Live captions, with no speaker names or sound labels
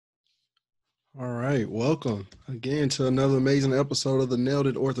All right, welcome again to another amazing episode of the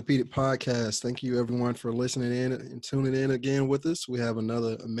Nailed Orthopedic Podcast. Thank you everyone for listening in and tuning in again with us. We have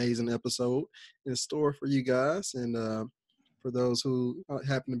another amazing episode in store for you guys. And for those who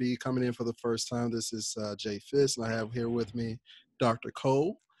happen to be coming in for the first time, this is Jay Fitts, and I have here with me Dr.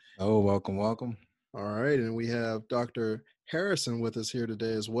 Cole. Oh, welcome. All right, and we have Dr. Harrison with us here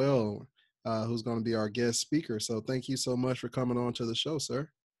today as well, who's going to be our guest speaker. So thank you so much for coming on to the show, sir.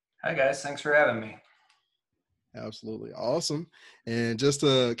 Hi, guys. Thanks for having me. Absolutely. Awesome. And just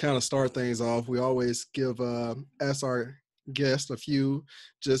to kind of start things off, we always ask our guests a few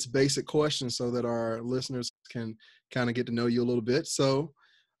just basic questions so that our listeners can kind of get to know you a little bit. So,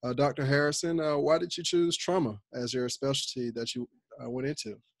 Dr. Harrison, why did you choose trauma as your specialty that you went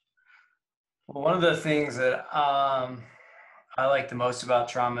into? Well, one of the things that I like the most about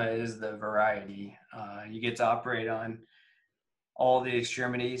trauma is the variety. You get to operate on all the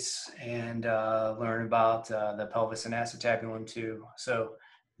extremities and learn about the pelvis and acetabulum too. So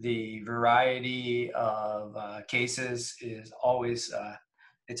the variety of cases is always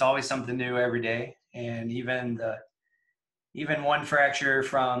it's always something new every day, and even one fracture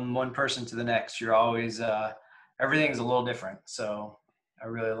from one person to the next, you're always everything's a little different. So I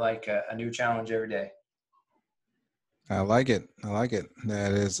really like a new challenge every day. I like it.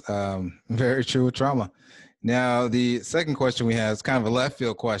 That is very true with trauma. Now, the second question we have is kind of a left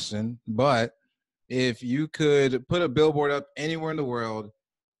field question, but if you could put a billboard up anywhere in the world,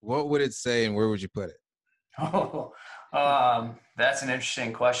 what would it say and where would you put it? Oh, that's an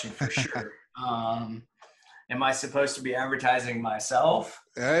interesting question for sure. Am I supposed to be advertising myself?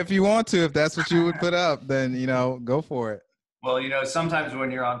 If you want to, if that's what you would put up, then, go for it. Well, sometimes when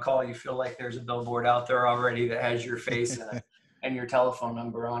you're on call, you feel like there's a billboard out there already that has your face and your telephone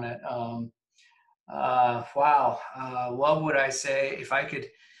number on it. Wow. What would I say if I could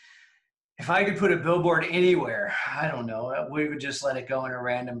put a billboard anywhere? I don't know. We would just let it go in a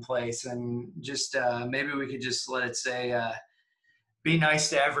random place, and just maybe we could just let it say, be nice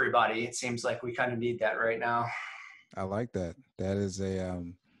to everybody. It seems like we kind of need that right now. I like that. That is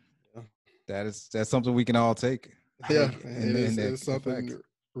that's something we can all take. Yeah, it's something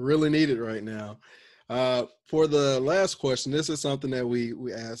really needed right now. For the last question, this is something that we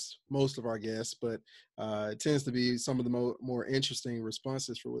ask most of our guests, but it tends to be some of the more interesting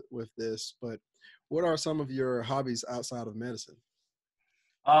responses with this. But what are some of your hobbies outside of medicine?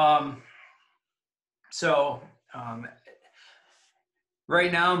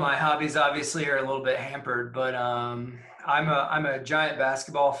 Right now my hobbies obviously are a little bit hampered, but I'm a giant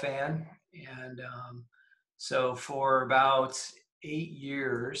basketball fan, and so for about 8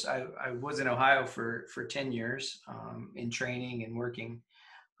 years, I was in Ohio for 10 years in training and working.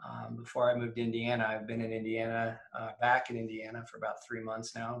 Before I moved to Indiana, I've been in Indiana, back in Indiana for about 3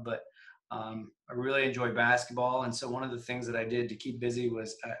 months now, but I really enjoy basketball. And so one of the things that I did to keep busy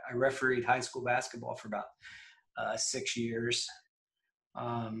was I refereed high school basketball for about 6 years.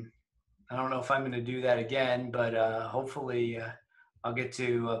 I don't know if I'm going to do that again, but hopefully I'll get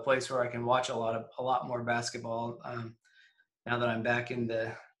to a place where I can watch a lot more basketball. Now that I'm back in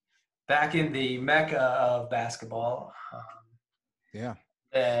the mecca of basketball. Yeah.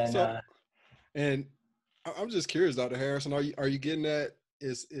 And I'm just curious, Dr. Harrison, are you getting that?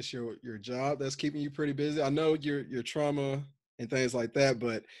 Is your job that's keeping you pretty busy? I know your trauma and things like that,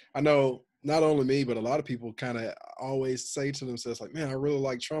 but I know not only me, but a lot of people kind of always say to themselves, like, man, I really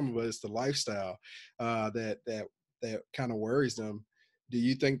like trauma, but it's the lifestyle that kind of worries them. Do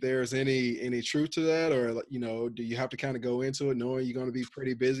you think there's any truth to that, or do you have to kind of go into it knowing you're going to be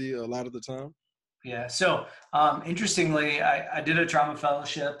pretty busy a lot of the time? Yeah. So interestingly, I did a trauma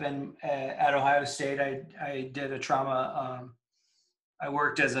fellowship at Ohio State. I did a trauma. I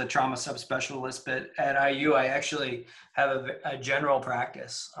worked as a trauma subspecialist, but at IU, I actually have a general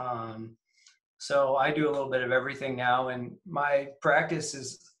practice. So I do a little bit of everything now, and my practice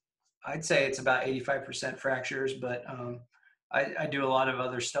is, I'd say it's about 85% fractures, but I do a lot of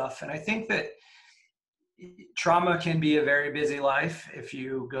other stuff. And I think that trauma can be a very busy life if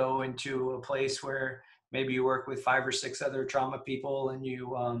you go into a place where maybe you work with 5 or 6 other trauma people, and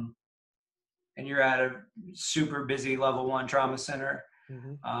you're at a super busy level 1 trauma center.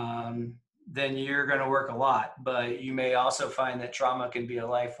 Mm-hmm. Then you're going to work a lot, but you may also find that trauma can be a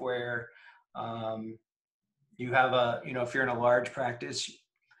life where you have if you're in a large practice,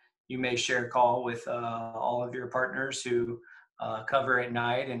 you may share a call with all of your partners who cover at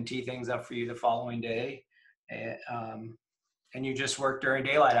night and tee things up for you the following day. And you just work during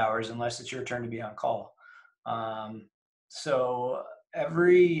daylight hours unless it's your turn to be on call. So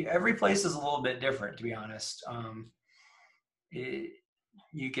every place is a little bit different, to be honest.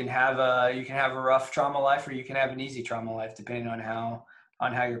 you can have a rough trauma life, or you can have an easy trauma life, depending on how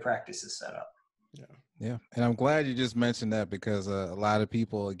your practice is set up. Yeah. And I'm glad you just mentioned that, because a lot of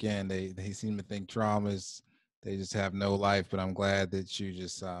people, again, they seem to think traumas, they just have no life, but I'm glad that you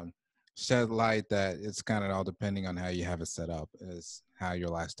just shed light that it's kind of all depending on how you have it set up, is how your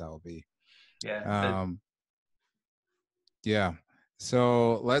lifestyle will be. Yeah. Yeah.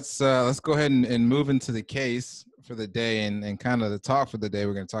 So let's go ahead and move into the case for the day, and kind of the talk for the day.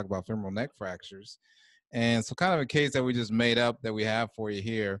 We're going to talk about femoral neck fractures. And so kind of a case that we just made up that we have for you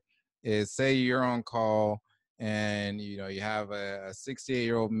here is, say you're on call and, you have a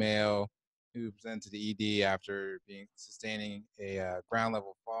 68-year-old male who presents to the ED after sustaining a ground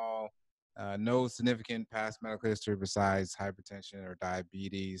level fall, no significant past medical history besides hypertension or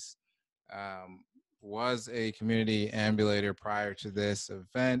diabetes, was a community ambulator prior to this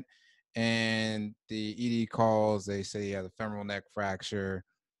event, and the ED calls, they say he has a femoral neck fracture.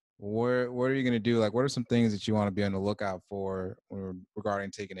 What are you going to do? Like, what are some things that you want to be on the lookout for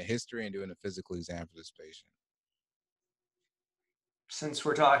regarding taking a history and doing a physical exam for this patient? Since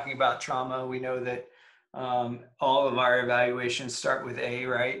we're talking about trauma, we know that all of our evaluations start with A,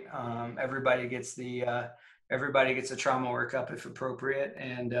 right? Everybody gets a trauma workup if appropriate,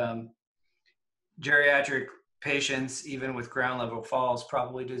 and geriatric patients, even with ground level falls,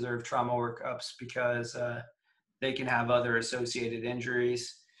 probably deserve trauma workups because they can have other associated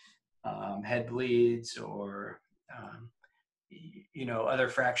injuries, head bleeds, or other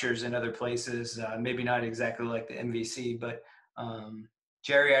fractures in other places. Maybe not exactly like the MVC, but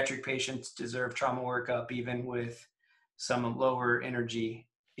geriatric patients deserve trauma workup even with some lower energy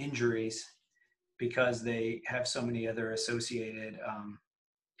injuries, because they have so many other associated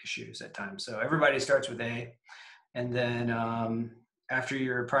issues at times. So everybody starts with A, and then after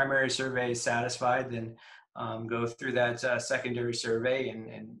your primary survey is satisfied, then go through that secondary survey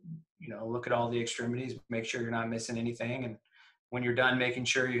and look at all the extremities, make sure you're not missing anything, and when you're done making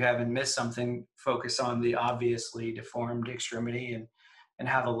sure you haven't missed something, focus on the obviously deformed extremity and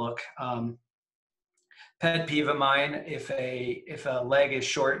have a look. Pet peeve of mine: if a leg is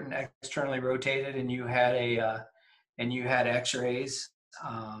short and externally rotated, and you had X-rays,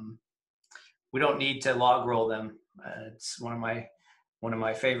 we don't need to log roll them. It's one of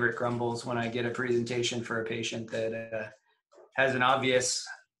my favorite grumbles when I get a presentation for a patient that has an obvious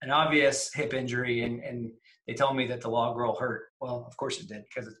hip injury, and they tell me that the log roll hurt. Well, of course it did,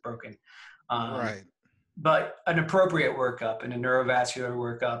 because it's broken. Right. But an appropriate workup and a neurovascular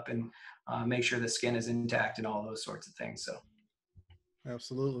workup, and make sure the skin is intact and all those sorts of things. So.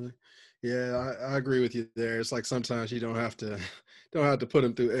 Absolutely. Yeah, I agree with you there. It's like sometimes you don't have to put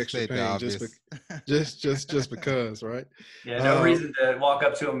them through extra State the pain obvious. just because, right? Yeah, no reason to walk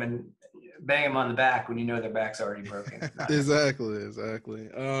up to them and bang them on the back when you know their back's already broken. Exactly.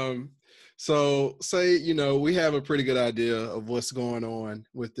 So say, we have a pretty good idea of what's going on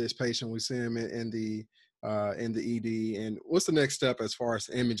with this patient. We see him in the ED, and what's the next step as far as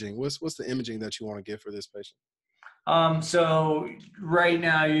imaging? What's the imaging that you want to get for this patient? So right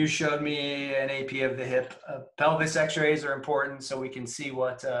now you showed me an AP of the hip. Pelvis X-rays are important, so we can see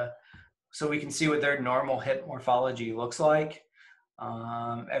what their normal hip morphology looks like.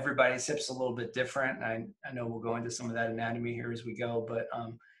 Everybody's hip's a little bit different. I know we'll go into some of that anatomy here as we go, but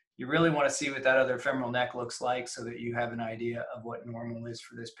you really want to see what that other femoral neck looks like, so that you have an idea of what normal is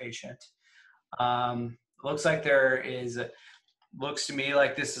for this patient. Looks to me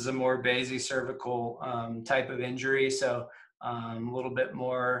like this is a more basicervical type of injury. So a little bit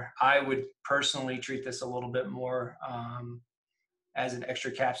more, I would personally treat this a little bit more as an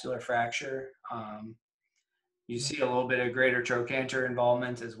extracapsular fracture. You see a little bit of greater trochanter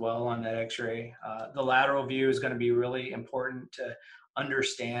involvement as well on that x-ray. The lateral view is going to be really important to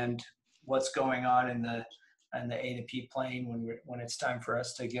understand what's going on in the A to P plane when it's time for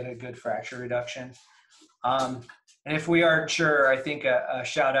us to get a good fracture reduction. And if we aren't sure, I think a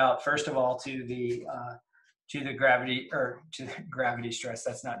shout out, first of all, to the gravity, or to the gravity stress.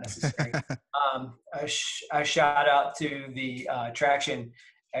 That's not necessary. A shout out to the traction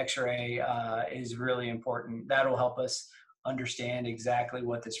X-ray is really important. That'll help us understand exactly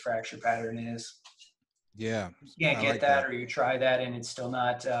what this fracture pattern is. Yeah. You can't get that, or you try that and it's still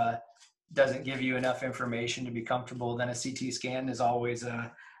not, doesn't give you enough information to be comfortable, then a CT scan is always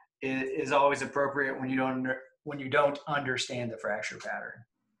appropriate when you don't understand the fracture pattern.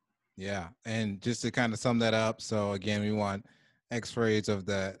 Yeah, and just to kind of sum that up, so again, we want X-rays of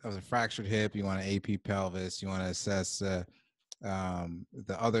the fractured hip. You want an AP pelvis. You want to assess the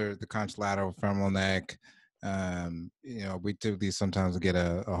contralateral femoral neck. We typically sometimes get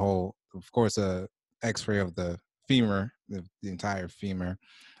a whole, of course, a X-ray of the femur, the entire femur.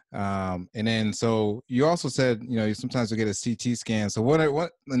 And then, so you also said, sometimes you get a CT scan. So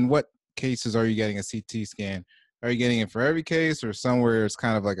in what cases are you getting a CT scan? Are you getting it for every case, or somewhere it's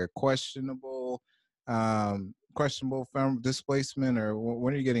kind of like a questionable femoral displacement, or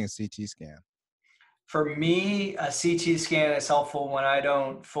when are you getting a CT scan? For me, a CT scan is helpful when I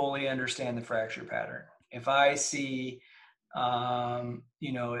don't fully understand the fracture pattern. If I see,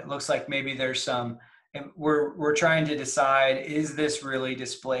 it looks like maybe there's some, and we're trying to decide, is this really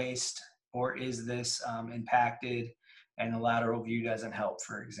displaced or is this impacted, and the lateral view doesn't help,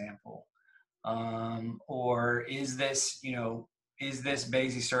 for example. Or is this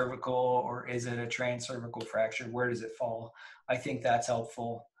basicervical, or is it a transcervical fracture? Where does it fall? I think that's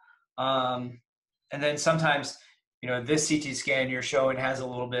helpful. And then sometimes, this CT scan you're showing has a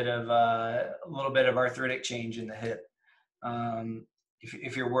little bit of arthritic change in the hip.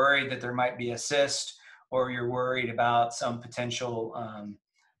 If you're worried that there might be a cyst, or you're worried about some potential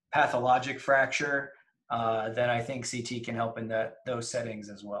pathologic fracture, then I think CT can help in those settings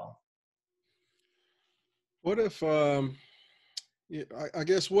as well. What if, I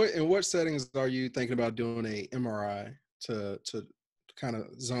guess, in what settings are you thinking about doing a MRI to kind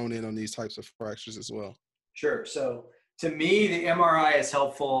of zone in on these types of fractures as well? Sure. So to me, the MRI is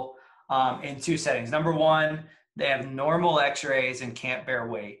helpful in two settings. Number one, they have normal x-rays and can't bear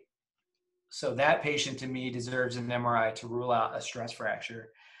weight. So that patient, to me, deserves an MRI to rule out a stress fracture.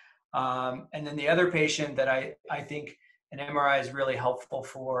 And then the other patient that I think an MRI is really helpful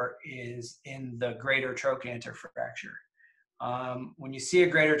for is in the greater trochanter fracture. When you see a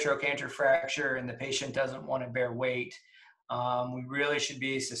greater trochanter fracture and the patient doesn't want to bear weight, we really should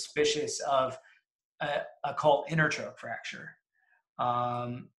be suspicious of a occult intertroch fracture.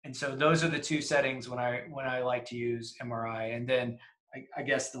 And so those are the two settings when I like to use MRI. And then I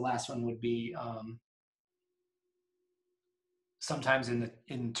guess the last one would be sometimes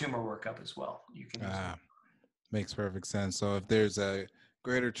in tumor workup as well. You can use it. Makes perfect sense. So if there's a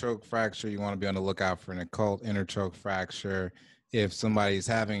greater troch fracture, you want to be on the lookout for an occult intertroch fracture. If somebody's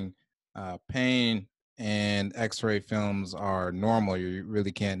having pain and x-ray films are normal, you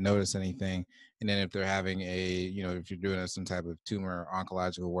really can't notice anything. And then if they're having if you're doing some type of tumor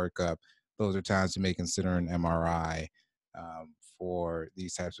oncological workup, those are times you may consider an MRI for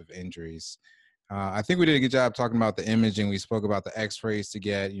these types of injuries. I think we did a good job talking about the imaging. We spoke about the x-rays to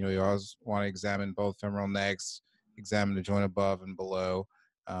get, you always want to examine both femoral necks, examine the joint above and below,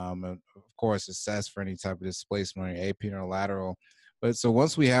 and of course, assess for any type of displacement, or or lateral. But so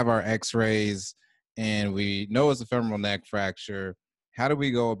once we have our x-rays and we know it's a femoral neck fracture, how do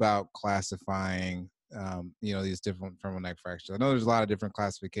we go about classifying, these different femoral neck fractures? I know there's a lot of different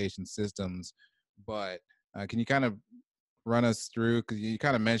classification systems, but can you kind of run us through, because you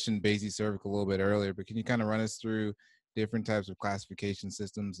kind of mentioned basicervical a little bit earlier, but can you kind of run us through different types of classification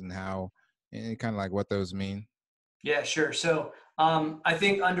systems and kind of like what those mean? Yeah, sure. So I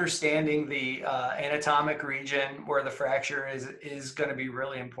think understanding the anatomic region where the fracture is going to be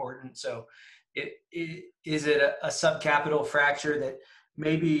really important. So is it a subcapital fracture that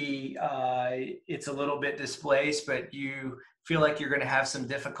maybe it's a little bit displaced, but you feel like you're going to have some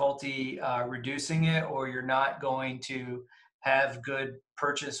difficulty reducing it, or you're not going to have good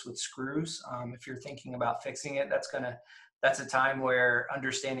purchase with screws. If you're thinking about fixing it, that's a time where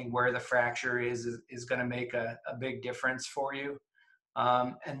understanding where the fracture is going to make a big difference for you.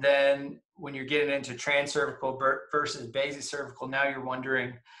 And then when you're getting into transcervical versus basicervical, now you're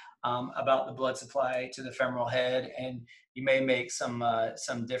wondering about the blood supply to the femoral head, and you may make some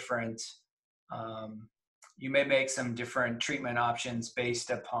different treatment options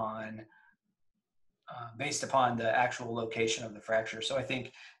based upon the actual location of the fracture. So I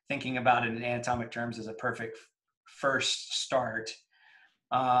think thinking about it in anatomic terms is a perfect first start.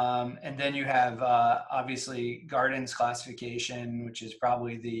 And then you have obviously Gardner's classification, which is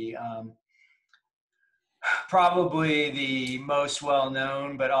probably the most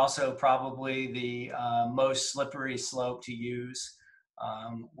well-known, but also probably the most slippery slope to use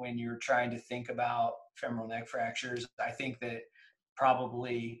when you're trying to think about femoral neck fractures. I think that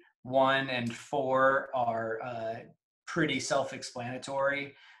probably 1 and 4 are pretty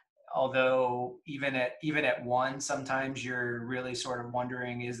self-explanatory. Although even at 1, sometimes you're really sort of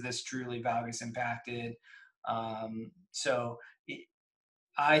wondering, is this truly valgus impacted? So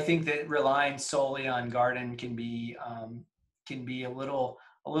I think that relying solely on Gardner can be a little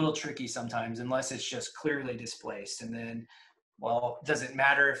tricky sometimes, unless it's just clearly displaced. And then, well, does it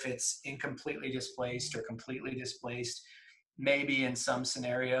matter if it's incompletely displaced or completely displaced? Maybe in some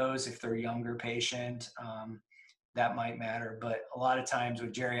scenarios, if they're a younger patient, that might matter. But a lot of times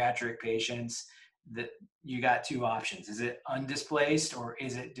with geriatric patients, you got two options. Is it undisplaced or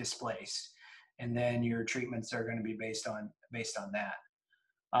is it displaced? And then your treatments are going to be based on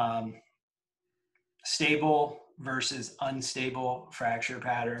that. Stable versus unstable fracture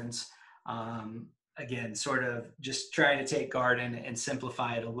patterns. Again, sort of just trying to take Garden and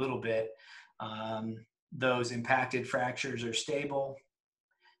simplify it a little bit. Those impacted fractures are stable,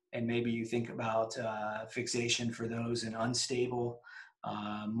 and maybe you think about fixation for those in unstable,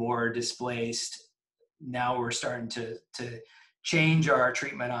 more displaced. Now we're starting to change our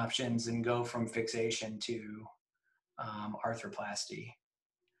treatment options and go from fixation to arthroplasty.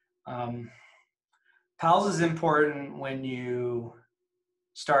 Pauwels is important when you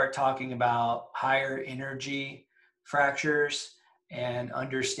start talking about higher energy fractures and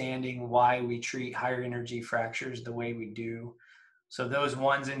understanding why we treat higher energy fractures the way we do. So those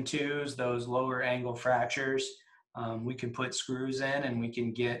 1s and 2s, those lower angle fractures, we can put screws in and we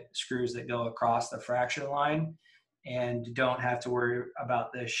can get screws that go across the fracture line and don't have to worry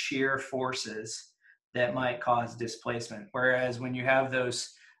about the shear forces that might cause displacement. Whereas when you have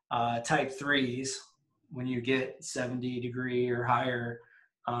those type 3s, when you get 70-degree or higher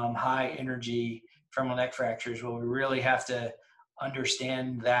high energy femoral neck fractures, well, we really have to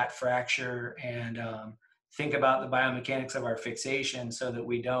understand that fracture and think about the biomechanics of our fixation so that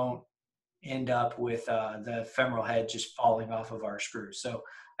we don't end up with the femoral head just falling off of our screws. So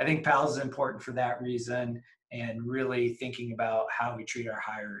I think Pauwels is important for that reason, and really thinking about how we treat our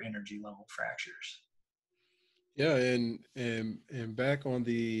higher energy level fractures. Yeah, and back on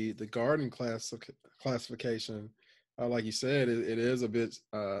the Garden classification, like you said, it is a bit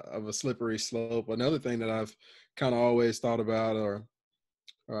of a slippery slope. Another thing that I've kind of always thought about, or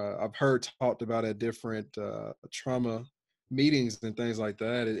I've heard talked about at different trauma meetings and things like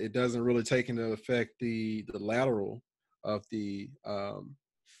that, it doesn't really take into effect the lateral of the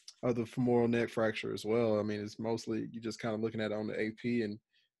femoral neck fracture as well. I mean, it's mostly you just kind of looking at it on the AP, and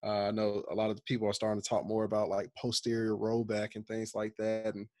I know a lot of the people are starting to talk more about like posterior rollback and things like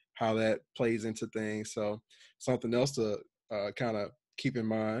that, and how that plays into things. So something else to kind of keep in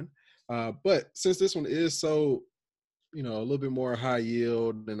mind. But since this one is so, a little bit more high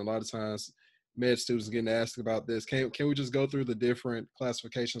yield, and a lot of times med students getting asked about this, can we just go through the different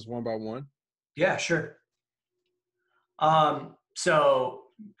classifications one by one? Yeah, sure. So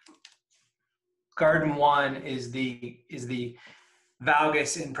Garden 1 is the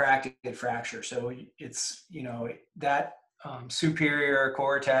valgus impracticate fracture. So it's, that superior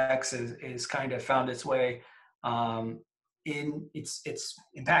cortex is kind of found its way it's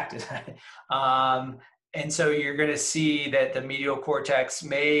impacted. And so you're going to see that the medial cortex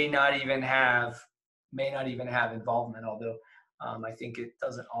may not even have involvement, although I think it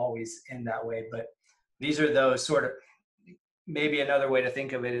doesn't always end that way. But these are those sort of, maybe another way to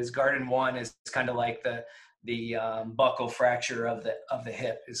think of it is Garden 1 is kind of like the buckle fracture of the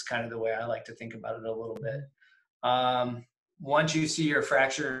hip is kind of the way I like to think about it a little bit. Once you see your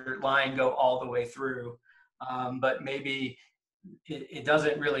fracture line go all the way through, but maybe it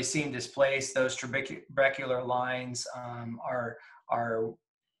doesn't really seem displaced, those trabecular lines are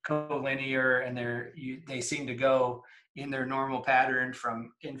collinear, and they seem to go in their normal pattern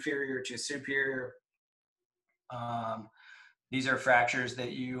from inferior to superior. These are fractures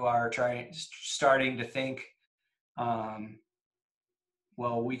that you are starting to think,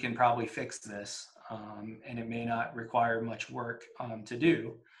 well, we can probably fix this, and it may not require much work to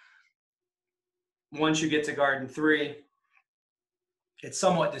do. Once you get to Garden 3, it's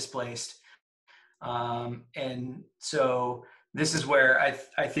somewhat displaced. And so this is where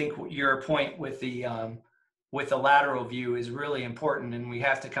I think your point with the lateral view is really important, and we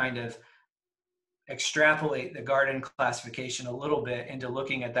have to kind of extrapolate the Garden classification a little bit into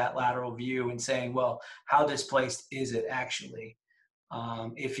looking at that lateral view and saying, well, how displaced is it actually?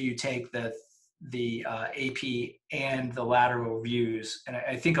 If you take the AP and the lateral views. And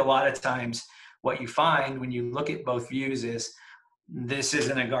I think a lot of times what you find when you look at both views is this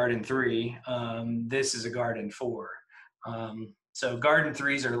isn't a Garden 3, this is a Garden 4. So Garden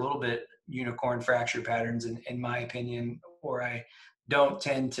 3s are a little bit unicorn fracture patterns in my opinion, or I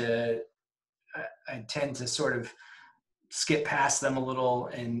tend to sort of skip past them a little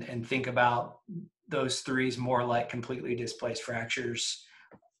and think about those 3s more like completely displaced fractures,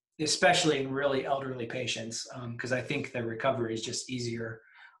 especially in really elderly patients, because I think the recovery is just easier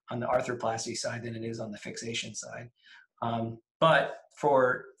on the arthroplasty side than it is on the fixation side. But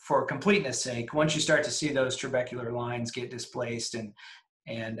for completeness sake, once you start to see those trabecular lines get displaced and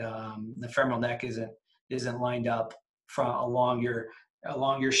the femoral neck isn't lined up along your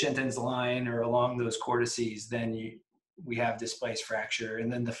Shenton's line or along those cortices, then we have displaced fracture.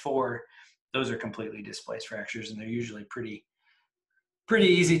 And then the 4 those are completely displaced fractures, and they're usually pretty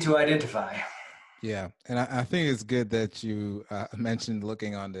easy to identify. Yeah, and I think it's good that you mentioned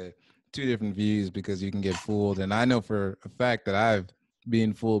looking on the two different views, because you can get fooled. And I know for a fact that I've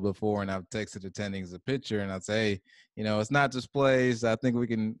been fooled before, and I've texted attendings a picture, and I'd say, it's not displaced. I think we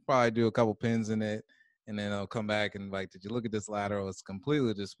can probably do a couple pins in it, and then I'll come back and like, did you look at this lateral? It's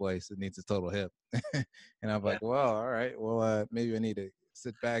completely displaced. It needs a total hip. And I'm Yeah. like, well, all right, well, maybe I need to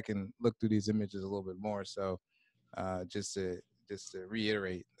sit back and look through these images a little bit more. So just to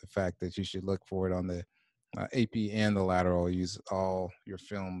reiterate the fact that you should look for it on the AP and the lateral. Use all your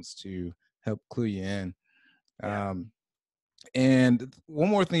films to help clue you in. Yeah. And one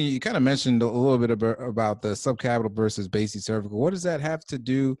more thing, you kind of mentioned a little bit about the subcapital versus basic cervical. What does that have to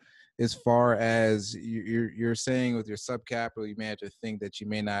do as far as you're saying with your subcapital? You may have to think that you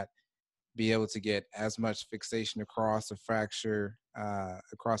may not be able to get as much fixation across a fracture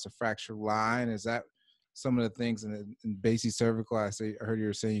line. Is that some of the things in basic cervical? I heard you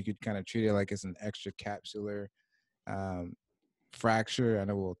were saying you could kind of treat it like it's an extra capsular fracture. I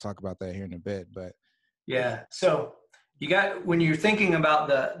know we'll talk about that here in a bit, but Yeah. So you got, when you're thinking about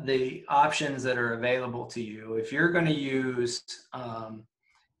the options that are available to you, if you're going to use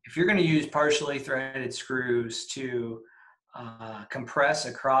partially threaded screws to compress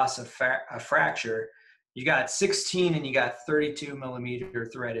across a fracture, you got 16 and you got 32 millimeter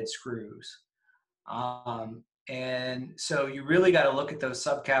threaded screws. And so you really got to look at those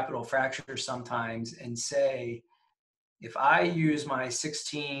subcapital fractures sometimes and say, if I use my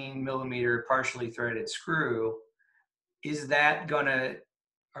 16 millimeter partially threaded screw,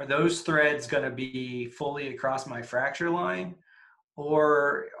 are those threads going to be fully across my fracture line?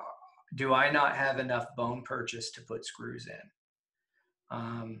 Or do I not have enough bone purchase to put screws in?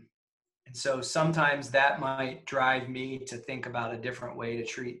 And so sometimes that might drive me to think about a different way to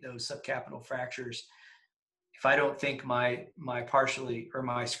treat those subcapital fractures. If I don't think my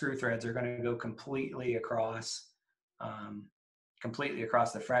screw threads are going to go completely across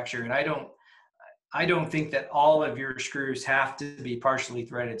the fracture, and I don't think that all of your screws have to be partially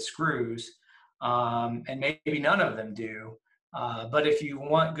threaded screws, and maybe none of them do. But if you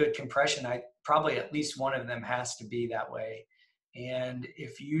want good compression, probably at least one of them has to be that way. And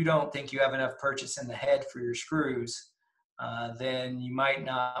if you don't think you have enough purchase in the head for your screws, then you might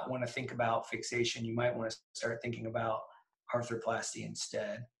not want to think about fixation. You might want to start thinking about arthroplasty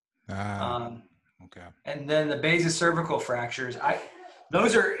instead. Okay. And then the basicervical fractures,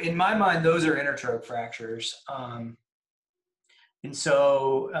 those are, in my mind, those are intertrope fractures. And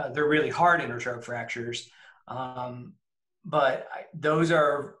so they're really hard intertrope fractures. But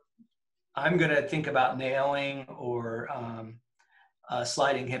I'm going to think about nailing or a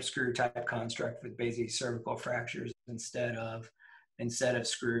sliding hip screw type construct with basicervical fractures instead of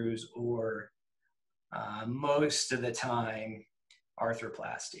screws, or most of the time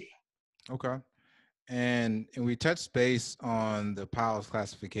arthroplasty. Okay. And we touched base on the Pauwels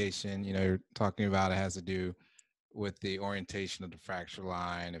classification. You're talking about it has to do with the orientation of the fracture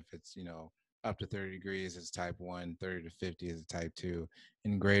line. If it's, up to 30 degrees is type 1, 30 to 50 is a type 2,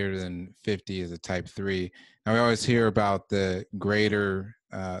 and greater than 50 is a type 3. Now, we always hear about the greater,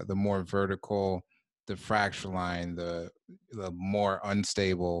 the more vertical the fracture line, the more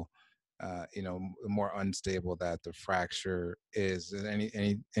unstable, the more unstable that the fracture is. Is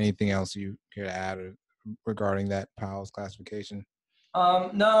anything else you care to add regarding that Pauwels classification?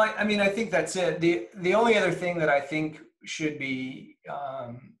 No, I mean, I think that's it. The only other thing that I think should be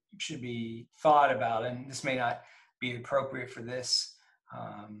thought about, and this may not be appropriate for this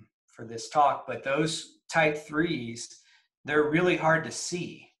talk, but those type 3s, they're really hard to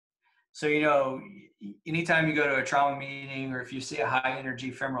see. So, anytime you go to a trauma meeting, or if you see a high energy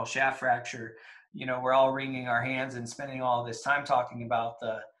femoral shaft fracture, we're all wringing our hands and spending all this time talking about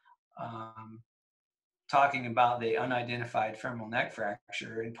the unidentified femoral neck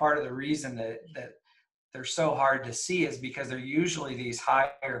fracture. And part of the reason that they're so hard to see is because they're usually these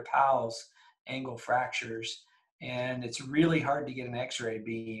higher Pauwels angle fractures, and it's really hard to get an x-ray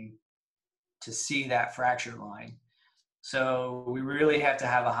beam to see that fracture line. So we really have to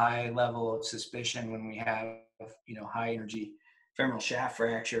have a high level of suspicion when we have, high energy femoral shaft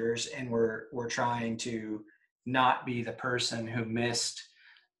fractures, and we're trying to not be the person who missed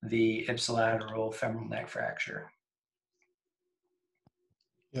the ipsilateral femoral neck fracture.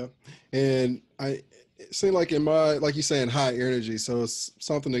 Yeah. And it seemed like like you saying, high energy. So it's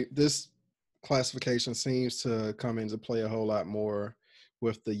something that this classification seems to come into play a whole lot more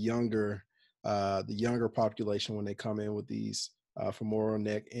with the younger population when they come in with these femoral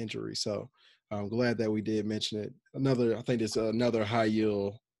neck injuries. So I'm glad that we did mention it. I think it's another high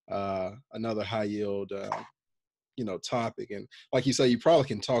yield another high yield, topic. And like you say, you probably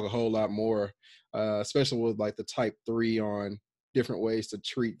can talk a whole lot more, especially with like the type 3 on different ways to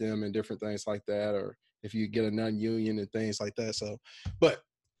treat them and different things like that, or if you get a non-union and things like that. So, but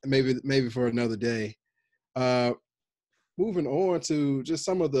maybe for another day. Moving on to just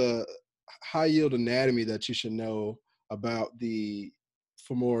some of the high yield anatomy that you should know about the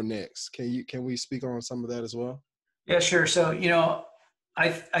femoral necks. Can we speak on some of that as well? Yeah, sure. So, I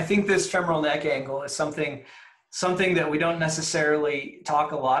think this femoral neck angle is something that we don't necessarily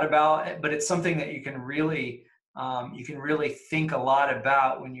talk a lot about, but it's something that you can really think a lot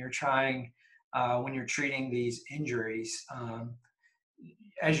about when you're treating these injuries.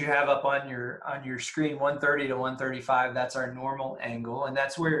 As you have up on your screen, 130 to 135, that's our normal angle, and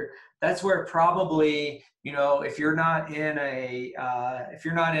that's where probably, if you're not in a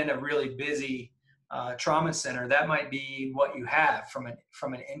really busy trauma center, that might be what you have from an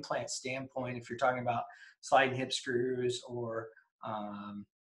implant standpoint. If you're talking about sliding hip screws or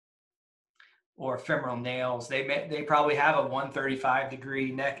femoral nails, they probably have a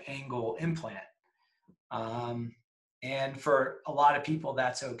 135-degree neck angle implant. And for a lot of people,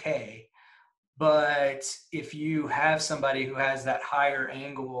 that's okay. But if you have somebody who has that higher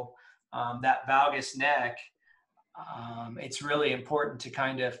angle, that valgus neck, it's really important to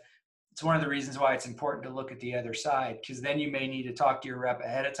it's one of the reasons why it's important to look at the other side, because then you may need to talk to your rep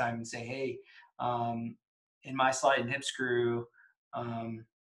ahead of time and say, hey, in my slide and hip screw,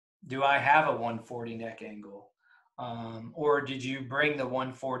 do I have a 140 neck angle? Or did you bring the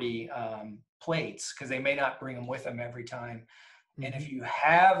 140 plates? Because they may not bring them with them every time. Mm-hmm. And if you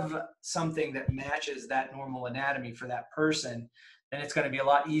have something that matches that normal anatomy for that person, then it's going to be a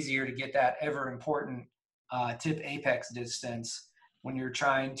lot easier to get that ever important tip apex distance when you're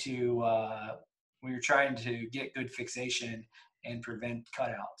trying to get good fixation and prevent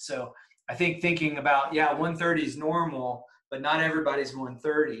cutout. So I think thinking about, 130 is normal, but not everybody's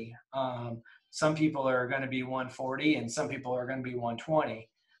 130. Some people are going to be 140 and some people are going to be 120.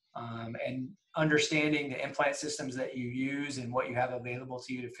 And understanding the implant systems that you use and what you have available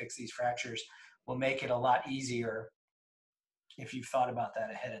to you to fix these fractures will make it a lot easier if you've thought about that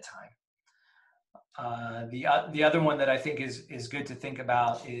ahead of time. The other one that I think is good to think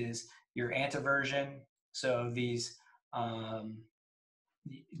about is your anteversion. So these, the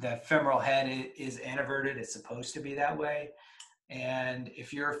femoral head is anteverted. It's supposed to be that way. And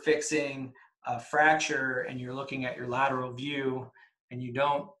if you're fixing a fracture and you're looking at your lateral view and you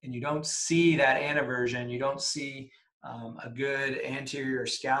don't see that anteversion, you don't see a good anterior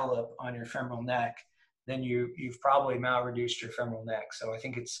scallop on your femoral neck, then you've probably malreduced your femoral neck. So I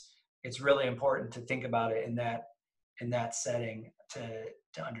think it's really important to think about it in that setting to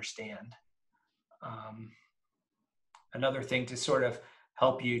understand. Another thing to sort of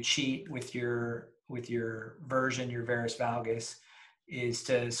help you cheat with your version, your varus valgus, is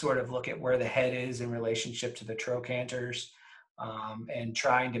to sort of look at where the head is in relationship to the trochanters, and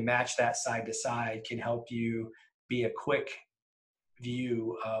trying to match that side to side can help you be a quick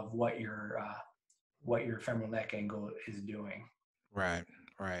view of what your femoral neck angle is doing. Right.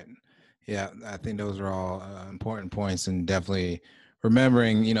 Yeah, I think those are all important points, and definitely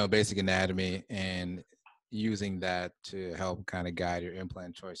remembering, basic anatomy and using that to help kind of guide your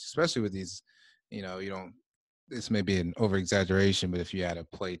implant choice, especially with these, this may be an over exaggeration, but if you had a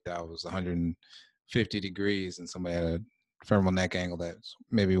plate that was 150 degrees and somebody had a femoral neck angle that's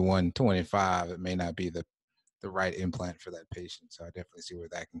maybe 125, it may not be the right implant for that patient. So I definitely see where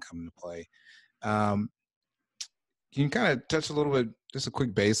that can come into play. Can you kind of touch a little bit, just a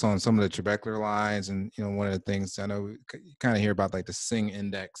quick base on some of the trabecular lines? And, one of the things I know you kind of hear about, like the Sing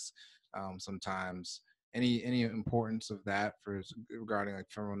index sometimes. Any importance of that regarding like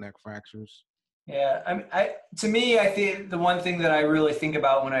femoral neck fractures? Yeah, to me, I think the one thing that I really think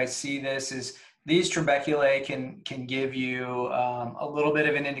about when I see this is these trabeculae can give you a little bit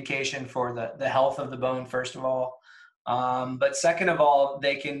of an indication for the health of the bone, first of all. But second of all,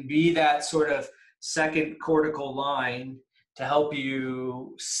 they can be that sort of second cortical line to help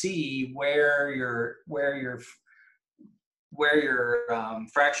you see where your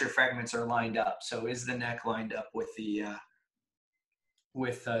fracture fragments are lined up. So is the neck lined up with the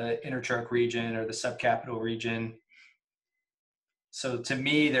intertroch region or the subcapital region? So to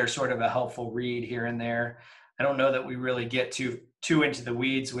me, they're sort of a helpful read here and there. I don't know that we really get too into the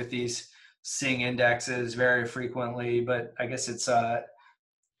weeds with these Sing indexes very frequently, but I guess it's the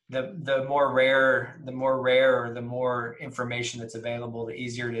more rare or the more information that's available, the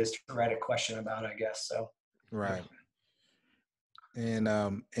easier it is to write a question about, I guess. So right. And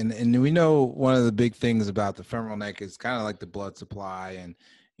we know one of the big things about the femoral neck is kind of like the blood supply, and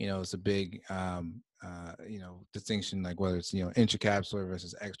it's a big, distinction, like whether it's, intracapsular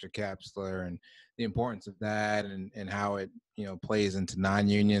versus extracapsular and the importance of that and how it, plays into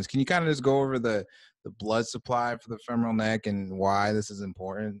non-unions. Can you kind of just go over the blood supply for the femoral neck and why this is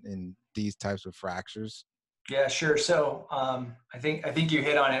important in these types of fractures? Yeah, sure. So I think you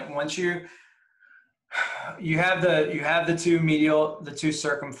hit on it. Once you have the two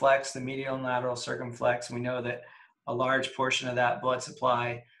circumflex, the medial and lateral circumflex. We know that a large portion of that blood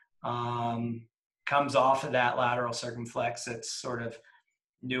supply comes off of that lateral circumflex. It's sort of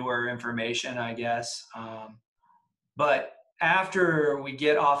newer information, I guess. But after we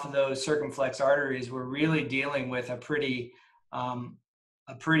get off of those circumflex arteries, we're really dealing with a pretty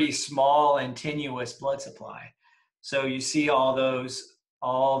small and tenuous blood supply. So you see all those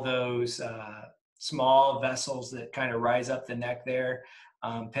small vessels that kind of rise up the neck there,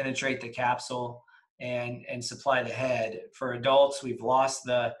 penetrate the capsule and supply the head. For adults, we've lost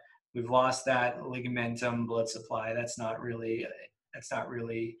that ligamentum blood supply. That's not really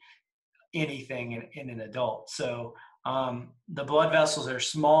anything in an adult. So the blood vessels are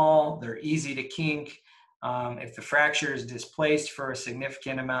small, they're easy to kink. If the fracture is displaced for a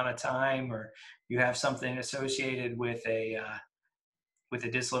significant amount of time, or you have something associated with a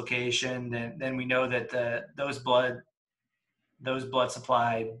dislocation, then we know that those blood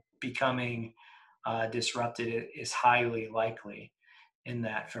supply becoming disrupted is highly likely in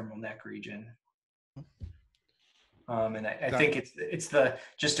that femoral neck region. And I think it's the,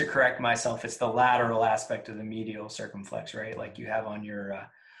 just to correct myself, it's the lateral aspect of the medial circumflex, right? Like you have on your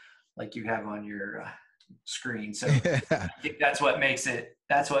screen. So I think that's what makes it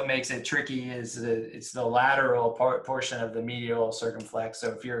tricky is it's the lateral portion of the medial circumflex.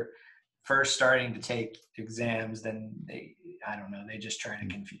 So if you're first starting to take exams, then they just try to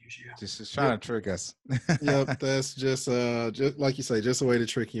confuse you. Just trying to trick us. Yep, that's just like you say, just a way to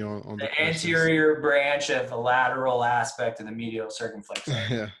trick you on the anterior branch of the lateral aspect of the medial circumflex.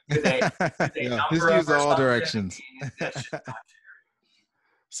 Right? Yeah. Just use all directions.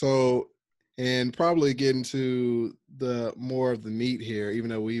 So, and probably getting to the more of the meat here, even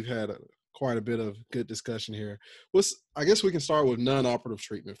though we've had quite a bit of good discussion here. I guess we can start with non-operative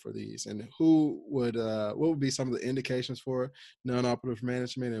treatment for these, and what would be some of the indications for non-operative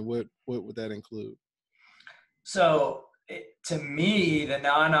management, and what would that include? So to me, the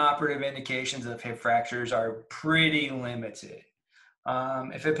non-operative indications of hip fractures are pretty limited.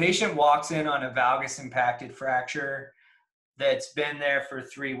 If a patient walks in on a valgus impacted fracture that's been there for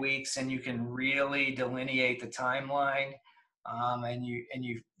 3 weeks and you can really delineate the timeline, and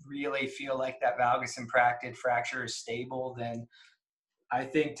you really feel like that valgus impacted fracture is stable, then I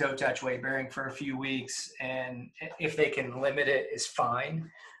think toe touch weight bearing for a few weeks, and if they can limit it, is fine.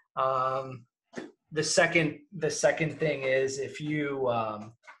 The second thing is if you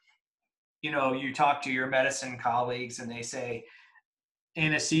you talk to your medicine colleagues and they say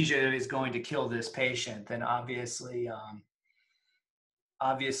anesthesia is going to kill this patient, then obviously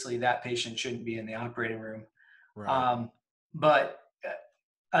that patient shouldn't be in the operating room. Right. But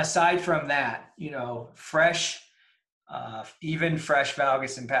aside from that, even fresh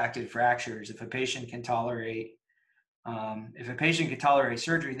valgus impacted fractures, if a patient can tolerate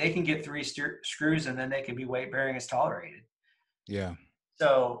surgery, they can get 3 screws and then they can be weight bearing as tolerated. Yeah.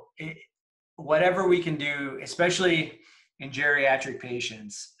 So whatever we can do, especially in geriatric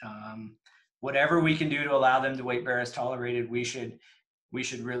patients, whatever we can do to allow them to weight bear as tolerated, we should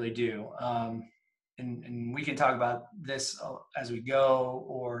really do. And we can talk about this as we go,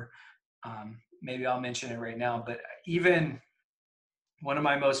 or maybe I'll mention it right now. But even one of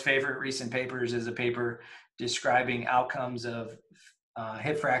my most favorite recent papers is a paper describing outcomes of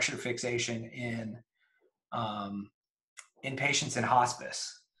hip fracture fixation in patients in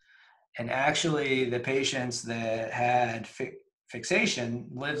hospice. And actually, the patients that had fixation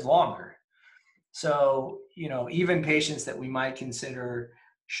lived longer. So, even patients that we might consider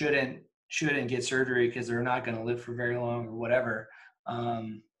shouldn't get surgery because they're not going to live for very long or whatever.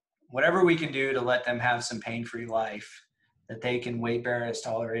 Whatever we can do to let them have some pain-free life that they can weight bear as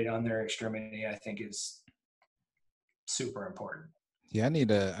tolerated on their extremity, I think is super important. Yeah, I need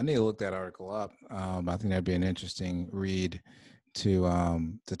to look that article up. I think that'd be an interesting read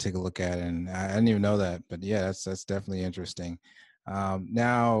to take a look at, and I didn't even know that. But yeah, that's definitely interesting.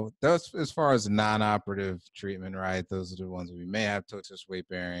 Now, those as far as non-operative treatment, right? Those are the ones that we may have toe touch weight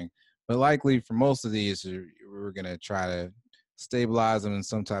bearing, but likely for most of these, we're going to try to stabilize them in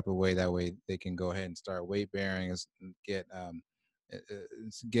some type of way. That way, they can go ahead and start weight bearing and get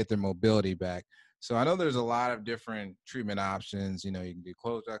their mobility back. So I know there's a lot of different treatment options. You can do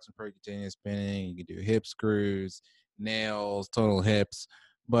closed jackson percutaneous pinning, you can do hip screws, nails, total hips.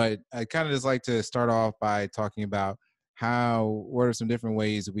 But I kind of just like to start off by talking about what are some different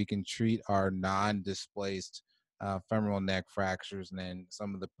ways that we can treat our non-displaced femoral neck fractures, and then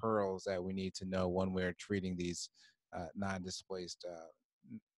some of the pearls that we need to know when we're treating these non-displaced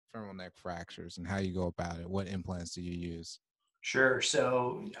femoral neck fractures, and how you go about it. What implants do you use? Sure.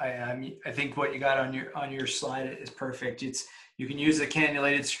 So I think what you got on your slide is perfect. You can use the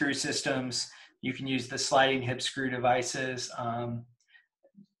cannulated screw systems. You can use the sliding hip screw devices.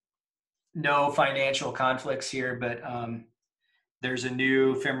 No financial conflicts here, but there's a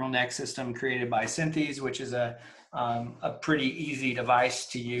new femoral neck system created by Synthes, which is a pretty easy device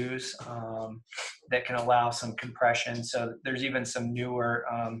to use that can allow some compression. So there's even some newer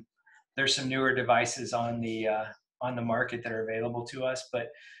devices on the market that are available to us.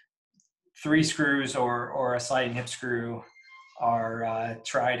 But 3 screws or a sliding hip screw are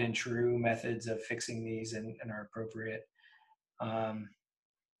tried and true methods of fixing these and are appropriate.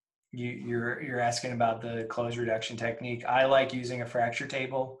 You're asking about the close reduction technique. I like using a fracture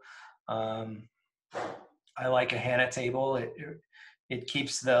table. I like a Hanna table. It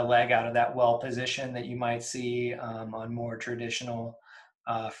keeps the leg out of that well position that you might see on more traditional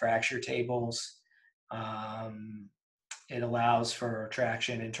fracture tables. It allows for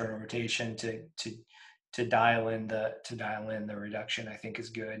traction, internal rotation to dial in the reduction. I think is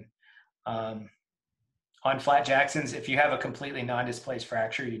good. On flat Jacksons, if you have a completely non-displaced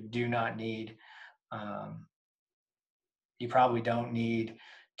fracture, you probably don't need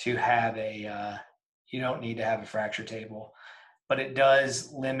to have a fracture table, but it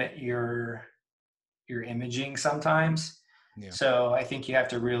does limit your imaging sometimes. Yeah. So I think you have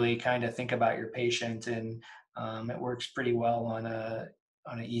to really kind of think about your patient, and it works pretty well on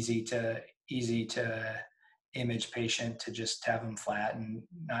an easy to image patient to just have them flat and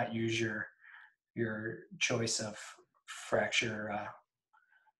not use your choice of fracture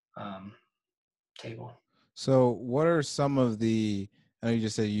table. So what are some of I know you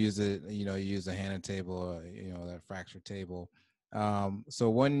just said you use a Hanna table, or, that fracture table. So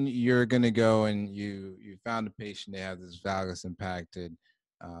when you're going to go and you found a patient, they have this valgus impacted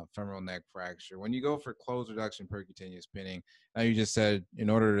femoral neck fracture. When you go for closed reduction percutaneous pinning, now you just said in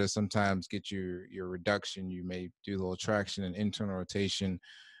order to sometimes get your reduction, you may do a little traction and internal rotation.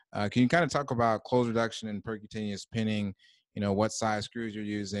 Can you kind of talk about closed reduction and percutaneous pinning? What size screws you're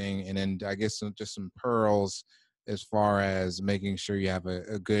using, and then I guess just some pearls as far as making sure you have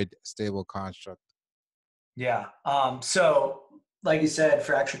a good stable construct. Yeah. So like you said,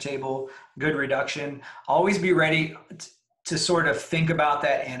 fracture table, good reduction. Always be ready to sort of think about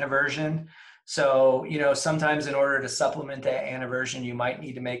that anteversion. So, sometimes in order to supplement that anteversion, you might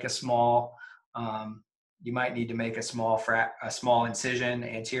need to make a small incision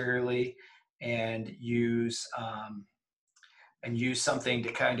anteriorly and use something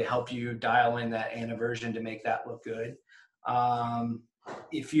to kind of help you dial in that anteversion to make that look good.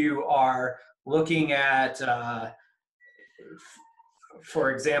 If you are looking at,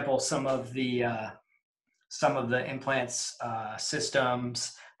 for example, some of the implants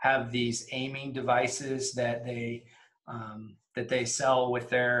systems have these aiming devices that they sell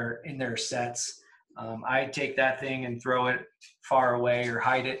in their sets. I take that thing and throw it far away or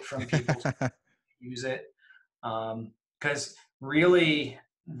hide it from people who use it. Because really,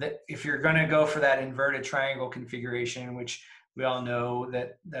 if you're going to go for that inverted triangle configuration, which we all know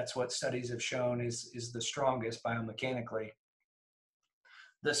that's what studies have shown is the strongest biomechanically,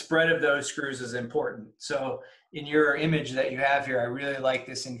 the spread of those screws is important. So in your image that you have here, I really like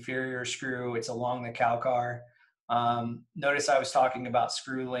this inferior screw. It's along the calcar. Notice I was talking about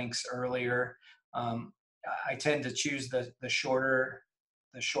screw links earlier. I tend to choose the shorter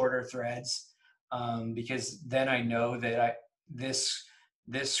threads because then I know that this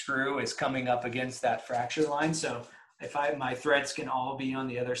screw is coming up against that fracture line. So if my threads can all be on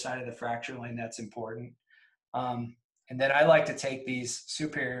the other side of the fracture line, that's important. And then I like to take these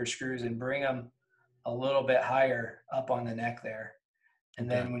superior screws and bring them a little bit higher up on the neck there. And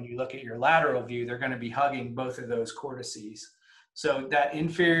then when you look at your lateral view, they're going to be hugging both of those cortices. So that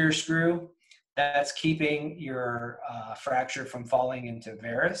inferior screw, that's keeping your fracture from falling into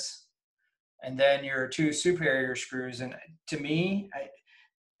varus. And then your 2 superior screws, and to me,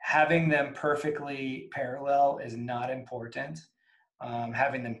 having them perfectly parallel is not important.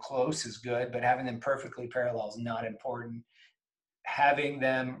 Having them close is good, but having them perfectly parallel is not important. Having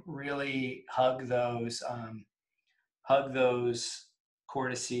them really hug those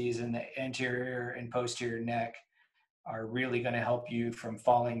cortices in the anterior and posterior neck are really going to help you from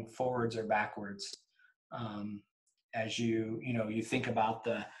falling forwards or backwards. As you think about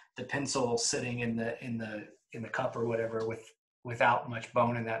the pencil sitting in the cup or whatever without much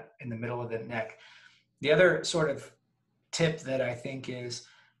bone in the middle of the neck. The other sort of tip that I think is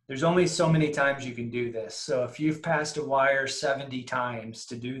there's only so many times you can do this. So if you've passed a wire 70 times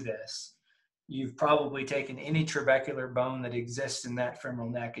to do this, you've probably taken any trabecular bone that exists in that femoral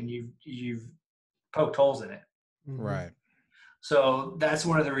neck and you've poked holes in it. Right. So that's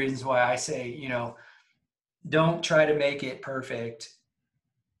one of the reasons why I say, you know, don't try to make it perfect.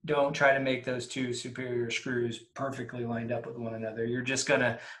 Don't try to make those two superior screws perfectly lined up with one another. You're just going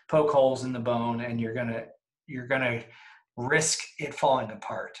to poke holes in the bone and you're going to risk it falling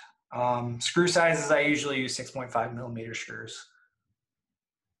apart. Screw sizes, I usually use 6.5 millimeter screws.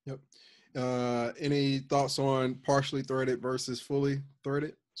 Yep. Any thoughts on partially threaded versus fully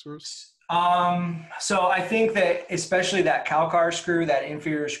threaded screws? So I think that especially that calcar screw, that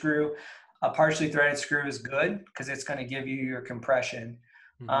inferior screw, a partially threaded screw is good because it's going to give you your compression.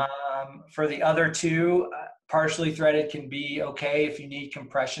 For the other two, partially threaded can be okay if you need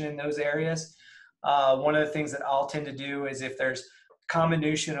compression in those areas. One of the things that I'll tend to do is if there's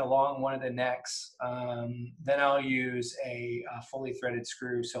comminution along one of the necks, then I'll use a fully threaded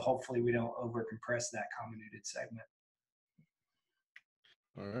screw. So hopefully we don't over compress that comminuted segment.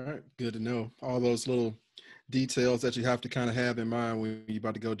 All right, good to know. All those little details that you have to kind of have in mind when you're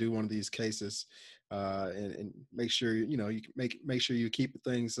about to go do one of these cases, and make sure you make sure you keep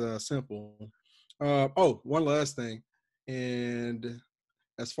things simple. One last thing, and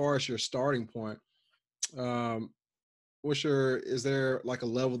as far as your starting point, is there like a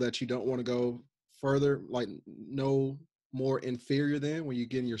level that you don't want to go further, like no more inferior than when you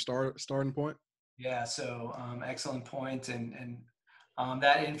get in your starting point? Yeah, so excellent point. And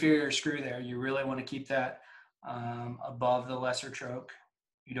that inferior screw there, you really want to keep that above the lesser troch.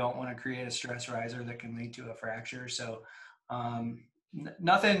 You don't want to create a stress riser that can lead to a fracture. So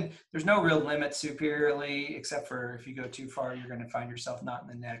there's no real limit superiorly, except for if you go too far, you're going to find yourself not in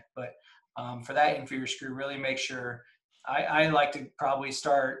the neck. But for that inferior screw, really make sure, I like to probably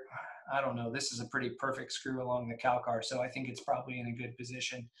start, I don't know, this is a pretty perfect screw along the calcar, so I think it's probably in a good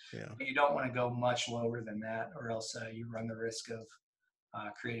position. Yeah. But you don't want to go much lower than that, or else you run the risk of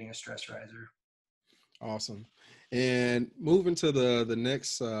creating a stress riser. Awesome. And moving to the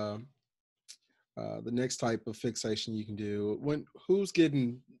next type of fixation you can do, who's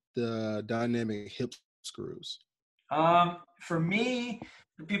getting the dynamic hip screws? For me,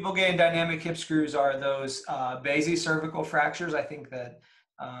 the people getting dynamic hip screws are those basicervical fractures. I think that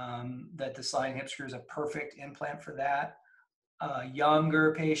that the sliding hip screw is a perfect implant for that.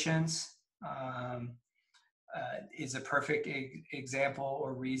 Younger patients is a perfect example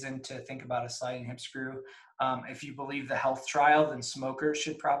or reason to think about a sliding hip screw. If you believe the health trial, then smokers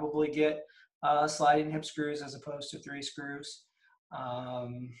should probably get sliding hip screws as opposed to 3 screws.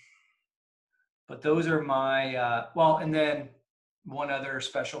 But those are my, and then one other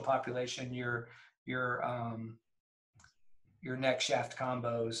special population, your neck shaft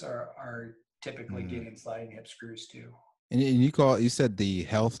combos are typically getting sliding hip screws too. And you said the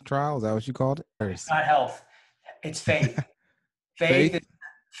health trial, is that what you called it? It's not health, it's faith.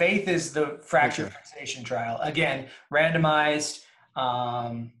 Faith is the fracture fixation trial. Again, randomized,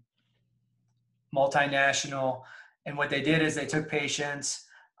 multinational. And what they did is they took patients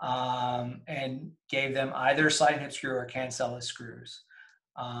and gave them either sliding hip screw or cancellous screws.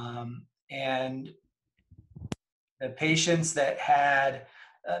 And the patients that had,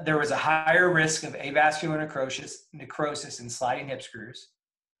 there was a higher risk of avascular necrosis in sliding hip screws.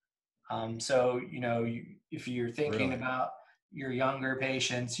 So, if you're thinking about your younger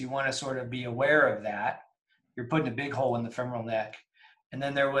patients, you want to sort of be aware of that. You're putting a big hole in the femoral neck. And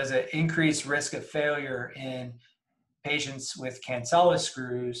then there was an increased risk of failure in patients with cancellous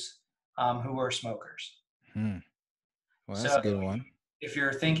screws who were smokers. Well, that's a good one. If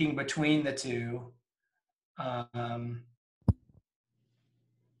you're thinking between the two,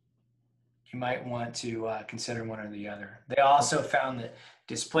 you might want to consider one or the other. They also found that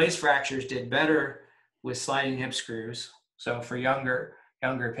displaced fractures did better with sliding hip screws. So for younger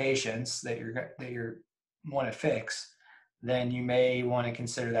patients that you want to fix, then you may want to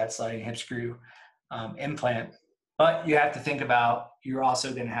consider that sliding hip screw implant. But you have to think about, you're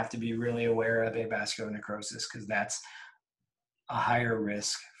also going to have to be really aware of avascular necrosis because that's a higher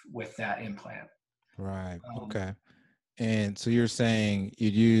risk with that implant. Right. Okay. And so you're saying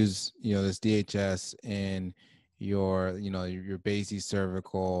you'd use, this DHS in your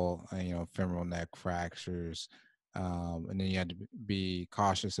basicervical, femoral neck fractures. And then you had to be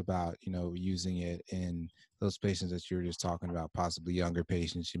cautious about, using it in those patients that you were just talking about, possibly younger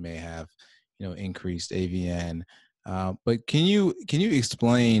patients. You may have, increased AVN. But can you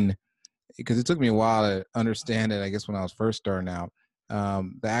explain because it took me a while to understand it, I guess, when I was first starting out,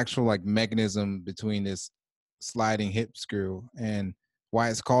 the actual like mechanism between this sliding hip screw and why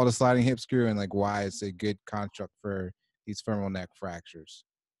it's called a sliding hip screw and like why it's a good construct for these femoral neck fractures.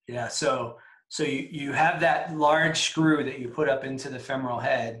 Yeah. So you have that large screw that you put up into the femoral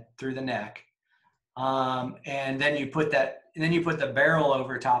head through the neck. And then you put the barrel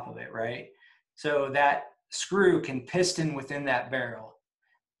over top of it, right? So that screw can piston within that barrel.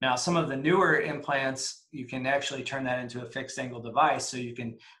 Now, some of the newer implants, you can actually turn that into a fixed angle device, so you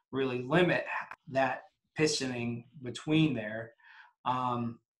can really limit that pistoning between there.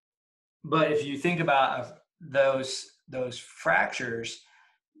 But if you think about those fractures,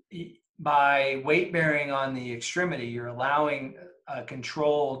 by weight bearing on the extremity, you're allowing a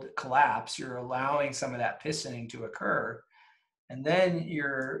controlled collapse. You're allowing some of that pistoning to occur, and then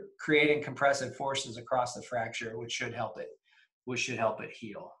you're creating compressive forces across the fracture, which should help it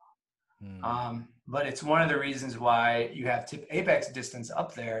heal. But it's one of the reasons why you have tip apex distance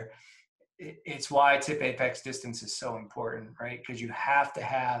up there. It's why tip apex distance is so important, right? Because you have to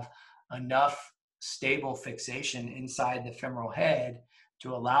have enough stable fixation inside the femoral head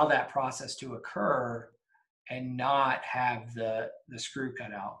to allow that process to occur and not have the screw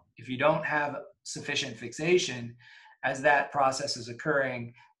cut out. If you don't have sufficient fixation as that process is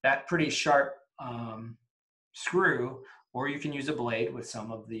occurring, that pretty sharp screw, or you can use a blade with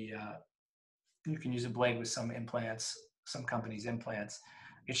some implants, some companies' implants.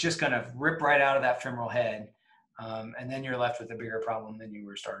 It's just going to rip right out of that femoral head, and then you're left with a bigger problem than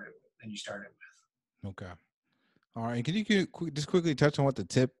you started with. Okay. All right. Can you just quickly touch on what the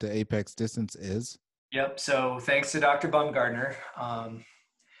tip to apex distance is? Yep. So thanks to Dr. Baumgartner,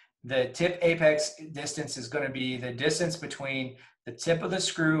 the tip apex distance is going to be the distance between the tip of the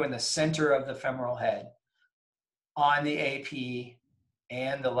screw and the center of the femoral head on the AP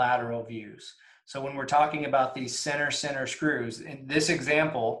and the lateral views. So when we're talking about these center screws, in this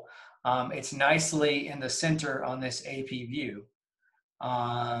example, it's nicely in the center on this AP view.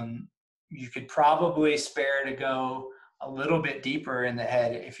 You could probably spare to go a little bit deeper in the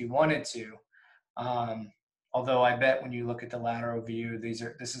head if you wanted to. Although I bet when you look at the lateral view,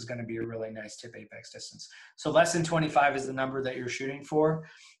 this is going to be a really nice tip apex distance. So less than 25 is the number that you're shooting for.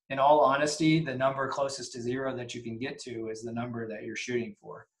 In all honesty, the number closest to 0 that you can get to is the number that you're shooting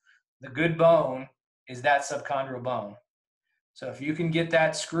for. The good bone is that subchondral bone. So if you can get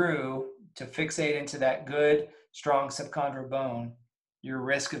that screw to fixate into that good, strong subchondral bone, your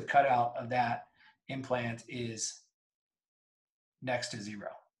risk of cutout of that implant is next to 0.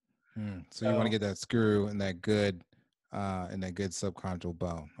 So you want to get that screw in that good subchondral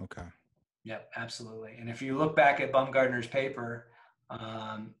bone. Okay. Yep, absolutely. And if you look back at Baumgartner's paper,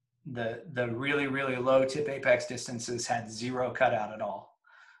 the really, really low tip apex distances had 0 cutout at all.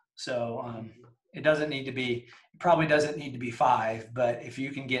 So it probably doesn't need to be 5, but if you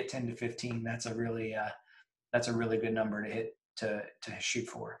can get 10 to 15, that's a really good number to hit to shoot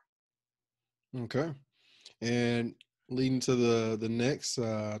for. Okay. And leading to the next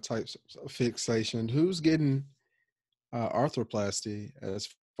types of fixation, who's getting arthroplasty as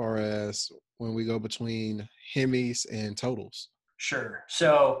far as when we go between hemis and totals? Sure.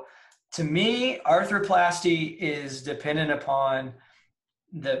 So to me, arthroplasty is dependent upon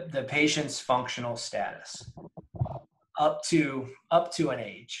the patient's functional status up to an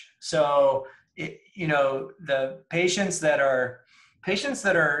age. So the patients that are,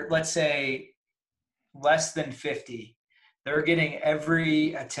 let's say, less than 50, they're getting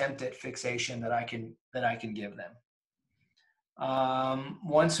every attempt at fixation that I can give them.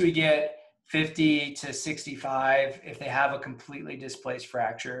 Once we get 50 to 65, if they have a completely displaced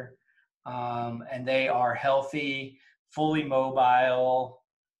fracture, and they are healthy, fully mobile,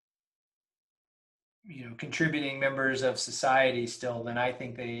 contributing members of society still, then I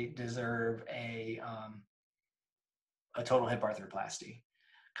think they deserve a total hip arthroplasty.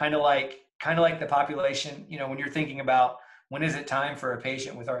 Kind of like the population, when you're thinking about when is it time for a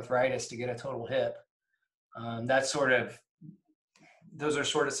patient with arthritis to get a total hip, those are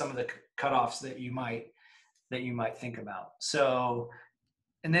sort of some of the cutoffs that you might think about. So,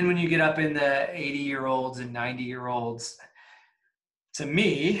 and then when you get up in the 80-year-olds and 90-year-olds, to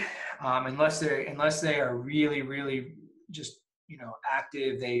me, unless they are really, really just,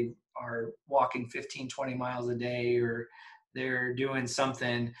 active, they are walking 15, 20 miles a day, or they're doing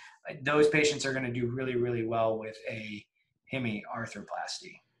something, those patients are going to do really, really well with a hemi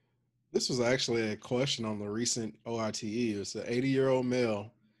arthroplasty. This was actually a question on the recent OITE. It was an 80-year-old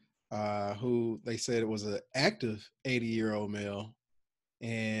male who they said it was an active 80-year-old male,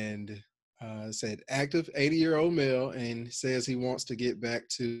 and said active 80-year-old male, and says he wants to get back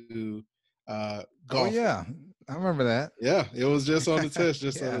to Oh golfer. yeah, I remember that. Yeah, it was just on the test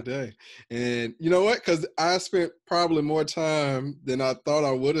just the Yeah. other day. And you know what? Because I spent probably more time than I thought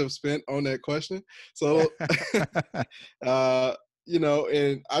I would have spent on that question. So, you know,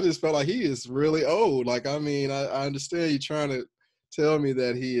 and I just felt like he is really old. Like, I mean, I understand you trying to tell me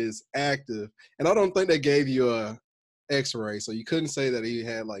that he is active. And I don't think they gave you a x-ray. So you couldn't say that he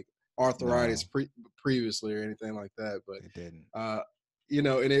had like arthritis No, previously or anything like that. But, it didn't. you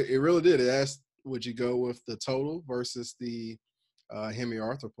know, and it really did. It asked, would you go with the total versus the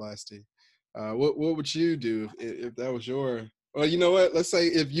hemiarthroplasty? What would you do if that was your? Well, you know what? Let's say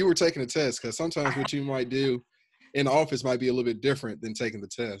if you were taking a test, because sometimes what you might do in the office might be a little bit different than taking the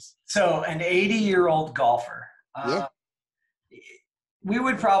test. So an 80-year-old golfer. Yeah. We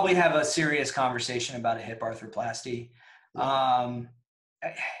would probably have a serious conversation about a hip arthroplasty. Yeah.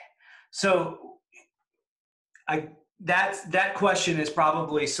 That question is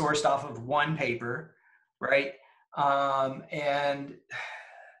probably sourced off of one paper, right? And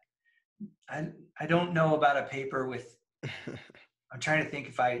I don't know about a paper with. I'm trying to think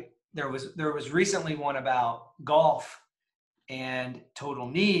if there was recently one about golf and total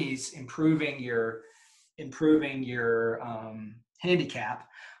knees improving your handicap,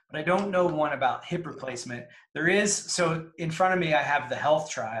 but I don't know one about hip replacement. There is, so in front of me I have the health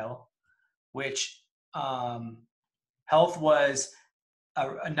trial, which health was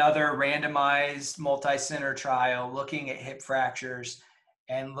another randomized multi-center trial looking at hip fractures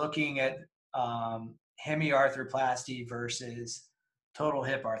and looking at hemiarthroplasty versus total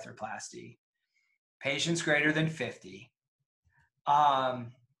hip arthroplasty. Patients greater than 50.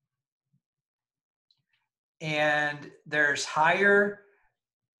 And there's higher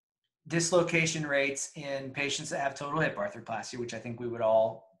dislocation rates in patients that have total hip arthroplasty, which I think we would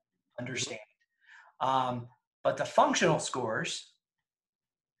all understand. But the functional scores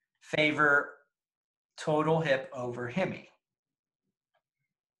favor total hip over hemi.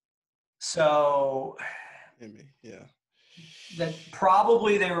 So Hemi, yeah. That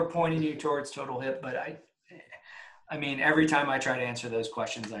probably they were pointing you towards total hip, but I mean, every time I try to answer those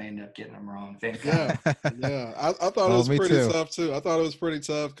questions, I end up getting them wrong. Thank God. Yeah. I thought it was pretty tough too. I thought it was pretty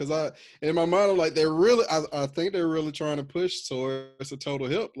tough because in my mind, I'm like, I think they're really trying to push towards a total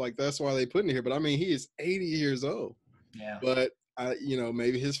hip. Like that's why they put it here. But I mean, he is 80 years old. Yeah. But you know,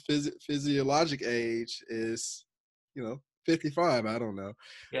 maybe his physiologic age is, you know, 55. I don't know.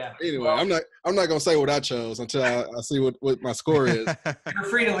 Yeah. Anyway, well, I'm not gonna say what I chose until I see what my score is. You're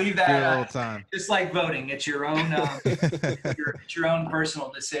free to leave that time. Just like voting, it's your own it's your own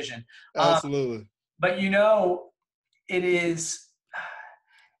personal decision. Absolutely. But you know, it is.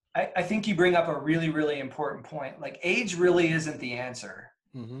 I think you bring up a really, really important point. Like age really isn't the answer,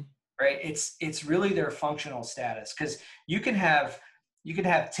 right? It's really their functional status, because you can have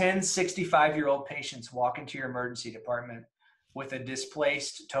 10 65-year-old patients walk into your emergency department with a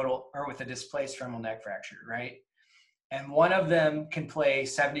displaced femoral neck fracture, right? And one of them can play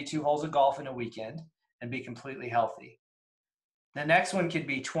 72 holes of golf in a weekend and be completely healthy. The next one could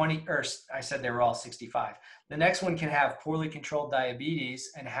be 20, or I said they were all 65. The next one can have poorly controlled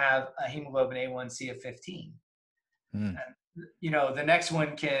diabetes and have a hemoglobin A1C of 15. And, you know, the next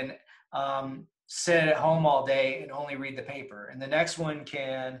one can sit at home all day and only read the paper. And the next one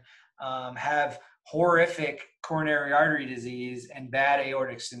can have horrific coronary artery disease and bad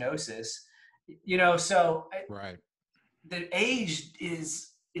aortic stenosis. You know, so right. The age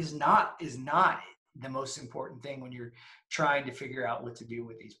is not the most important thing when you're trying to figure out what to do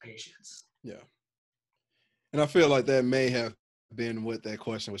with these patients. Yeah. And I feel like that may have been what that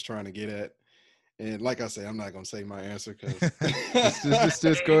question was trying to get at. And like I say, I'm not going to say my answer because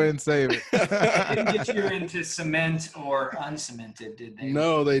just go ahead and save it. They didn't get you into cement or uncemented, did they?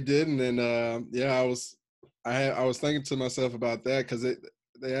 No, they didn't. And yeah, I was thinking to myself about that because they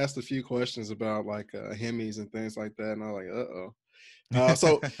asked a few questions about like hemis and things like that, and I was like,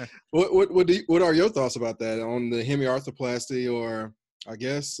 so what are your thoughts about that on the hemiarthroplasty, or I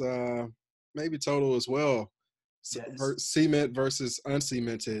guess maybe total as well? Yes. Cement versus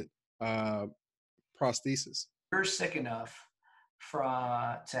uncemented prosthesis. You're sick enough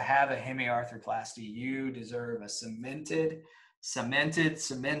to have a hemiarthroplasty, you deserve a cemented.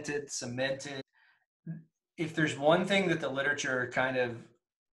 If there's one thing that the literature kind of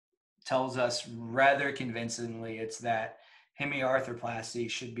tells us rather convincingly, it's that hemiarthroplasty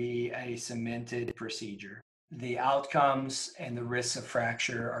should be a cemented procedure. The outcomes and the risks of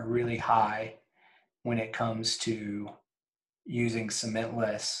fracture are really high when it comes to using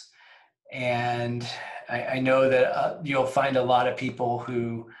cementless. And I know that you'll find a lot of people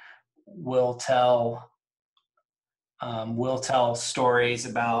who will tell stories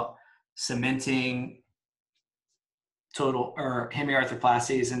about cementing total or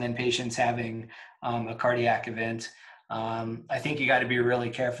hemiarthroplasties and then patients having a cardiac event. I think you got to be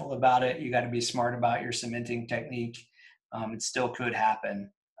really careful about it. You got to be smart about your cementing technique. It still could happen,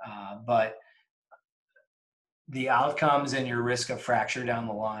 but the outcomes and your risk of fracture down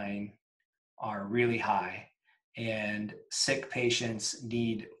the line are really high, and sick patients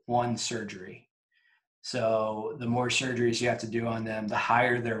need one surgery. So the more surgeries you have to do on them, the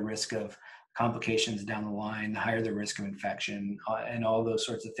higher their risk of complications down the line, the higher the risk of infection, and all those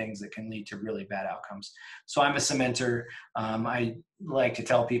sorts of things that can lead to really bad outcomes. So I'm a cementer. I like to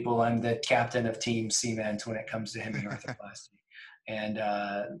tell people I'm the captain of Team Cement when it comes to hemiarthroplasty. And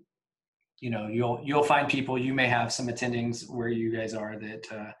you'll find people. You may have some attendings where you guys are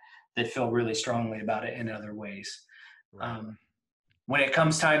that feel really strongly about it in other ways. Right. When it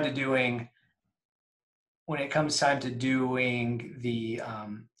comes time to doing the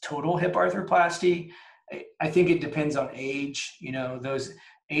total hip arthroplasty, I think it depends on age. Those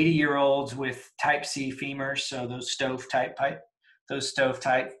 80-year-olds with type C femurs, so those stovepipe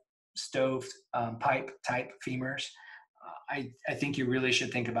type femurs, I think you really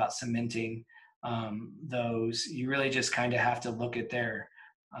should think about cementing those. You really just kind of have to look at their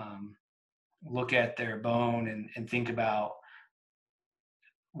bone and think about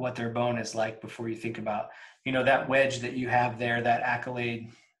what their bone is like before you think about, that wedge that you have there, that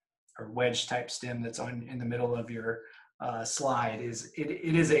accolade or wedge type stem that's in the middle of your slide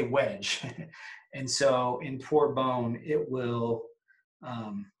it is a wedge. And so in poor bone, it will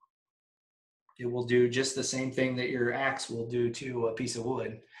do just the same thing that your axe will do to a piece of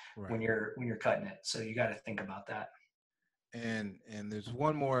wood. Right. when you're cutting it. So you got to think about that. And there's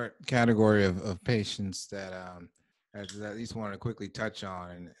one more category of patients that I at least want to quickly touch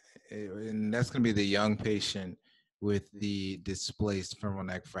on, and that's going to be the young patient with the displaced femoral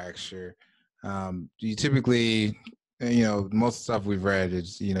neck fracture. Do you typically, most stuff we've read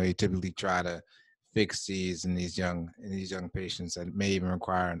is, you typically try to fix these in these young patients that may even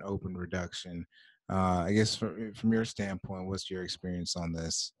require an open reduction. I guess from your standpoint, what's your experience on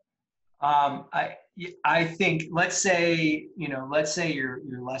this? I think let's say you're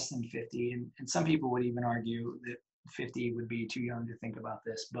less than 50, and some people would even argue that 50 would be too young to think about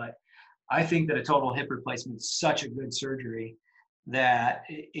this, but I think that a total hip replacement is such a good surgery that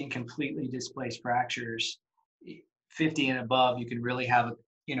in completely displaced fractures, 50 and above, you can really have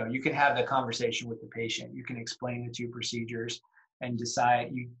you can have the conversation with the patient. You can explain the two procedures and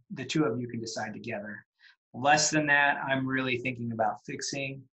decide. The two of you can decide together. Less than that, I'm really thinking about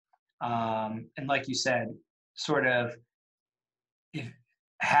fixing. And like you said, sort of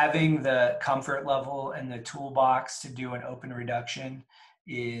having the comfort level and the toolbox to do an open reduction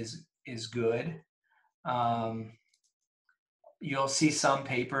is good. You'll see some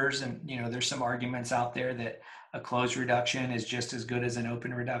papers, and there's some arguments out there that a closed reduction is just as good as an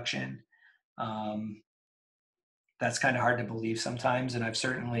open reduction. That's kind of hard to believe sometimes, and I've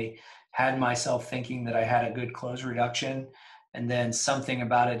certainly had myself thinking that I had a good closed reduction, and then something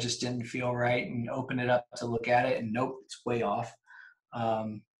about it just didn't feel right, and open it up to look at it, and nope, it's way off.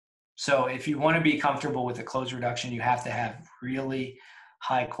 So if you want to be comfortable with a closed reduction, you have to have really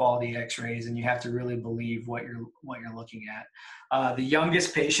high quality x-rays, and you have to really believe what you're looking at. The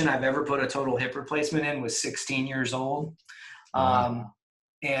youngest patient I've ever put a total hip replacement in was 16 years old. Wow.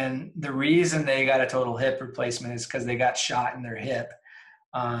 And the reason they got a total hip replacement is because they got shot in their hip.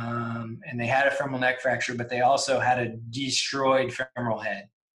 And they had a femoral neck fracture, but they also had a destroyed femoral head.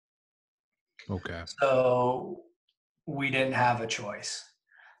 Okay. So we didn't have a choice.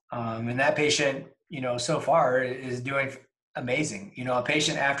 And that patient, so far is doing amazing. A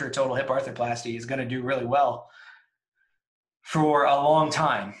patient after a total hip arthroplasty is going to do really well for a long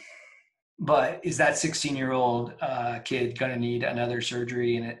time. But is that 16-year-old kid going to need another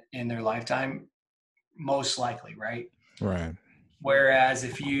surgery in their lifetime? Most likely, right? Right. Whereas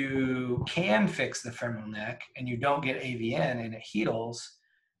if you can fix the femoral neck and you don't get AVN and it heals,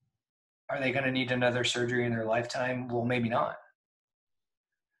 are they going to need another surgery in their lifetime? Well, maybe not.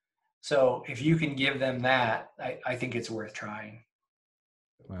 So if you can give them that, I think it's worth trying.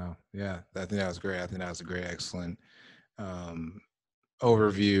 Wow. Yeah, I think that was great. I think that was a great, excellent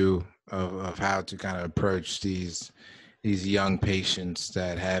overview of how to kind of approach these young patients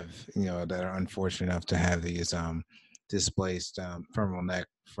that have, that are unfortunate enough to have these displaced femoral neck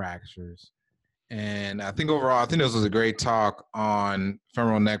fractures. And I think overall, I think this was a great talk on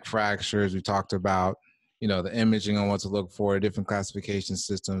femoral neck fractures. We talked about, the imaging on what to look for, different classification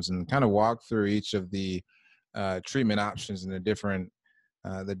systems, and kind of walk through each of the treatment options and the different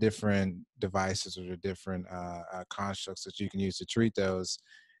devices or the different constructs that you can use to treat those.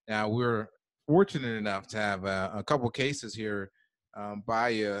 Now, we're fortunate enough to have a couple cases here by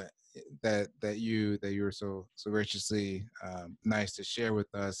you that you were so graciously nice to share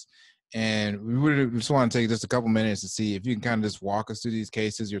with us. And we would just want to take just a couple minutes to see if you can kind of just walk us through these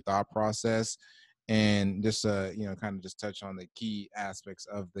cases, your thought process, and just kind of just touch on the key aspects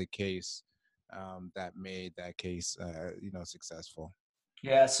of the case that made that case successful.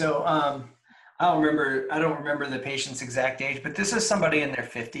 Yeah. So I don't remember the patient's exact age, but this is somebody in their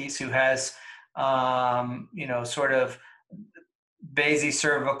 50s who has sort of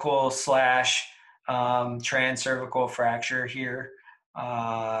basicervical / transcervical fracture here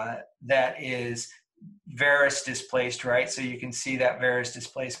that is varus displaced, right? So you can see that varus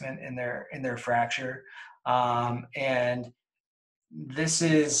displacement in their fracture, and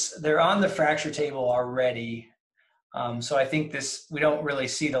they're on the fracture table already. So I think we don't really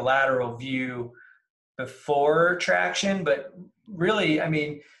see the lateral view before traction, but really, I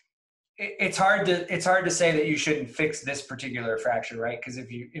mean, it's hard to say that you shouldn't fix this particular fracture, right? Because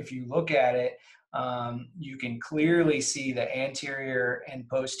if you look at it, you can clearly see the anterior and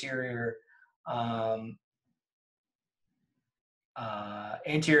posterior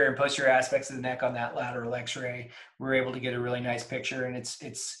aspects of the neck on that lateral X-ray. We're able to get a really nice picture, and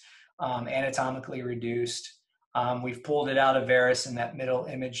it's anatomically reduced. We've pulled it out of varus in that middle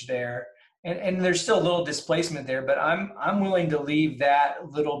image there. And there's still a little displacement there, but I'm willing to leave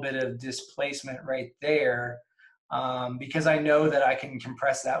that little bit of displacement right there because I know that I can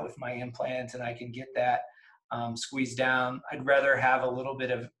compress that with my implant and I can get that squeezed down. I'd rather have a little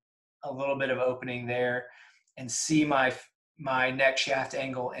bit of opening there and see my neck shaft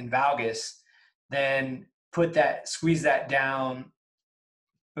angle and valgus than squeeze that down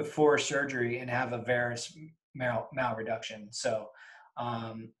before surgery and have a varus malreduction. So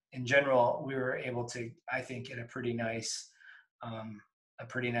in general, we were able to, I think, get a pretty nice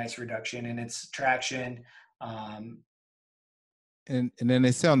reduction in its traction. And then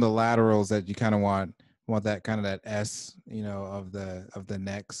they say on the laterals that you kind of want that kind of that S, of the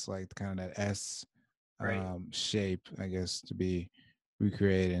necks, like kind of that S right. Shape, I guess, to be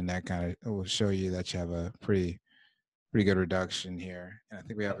recreated, and that kind of will show you that you have a pretty good reduction here. And I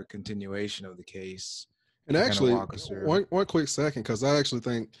think we have a continuation of the case. And actually, one quick second, because I actually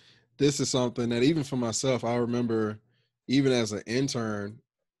think this is something that even for myself, I remember even as an intern,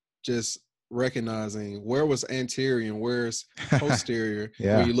 just recognizing where was anterior and where's posterior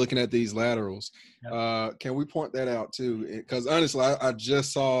when you're looking at these laterals. Yep. Can we point that out too? Because honestly, I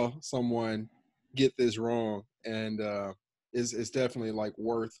just saw someone get this wrong, and it's definitely like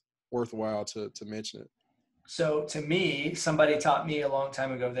worthwhile to mention it. So to me, somebody taught me a long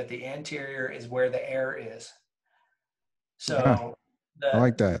time ago that the anterior is where the air is. So I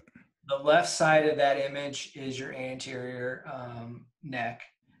like that. The left side of that image is your anterior neck.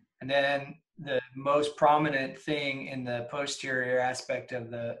 And then the most prominent thing in the posterior aspect of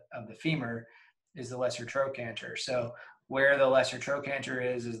the femur is the lesser trochanter. So where the lesser trochanter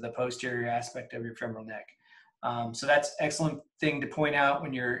is the posterior aspect of your femoral neck. So that's excellent thing to point out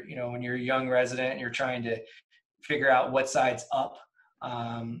when you're a young resident and you're trying to figure out what side's up.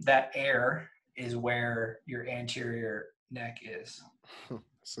 That air is where your anterior neck is.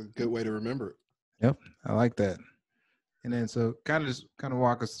 It's a good way to remember it. Yep, I like that. And then so kind of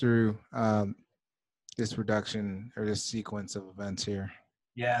walk us through this reduction or this sequence of events here.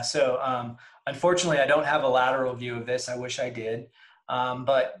 Yeah, so unfortunately, I don't have a lateral view of this. I wish I did.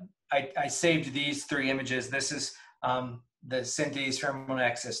 But I saved these 3 images. This is the Synthes femoral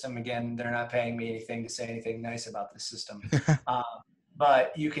neck system. Again, they're not paying me anything to say anything nice about this system.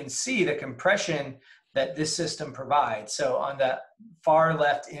 But you can see the compression that this system provides. So on the far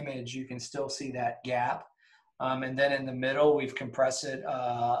left image, you can still see that gap. And then in the middle, we've compressed it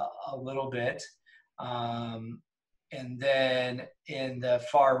a little bit. And then in the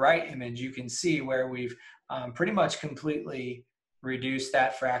far right image, you can see where we've pretty much completely reduced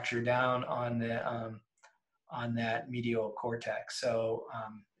that fracture down on that medial cortex. So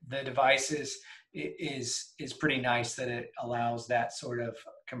the device is pretty nice that it allows that sort of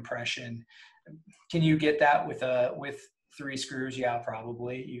compression. Can you get that with 3 screws? Yeah,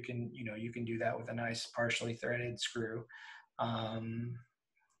 probably. You can do that with a nice partially threaded screw.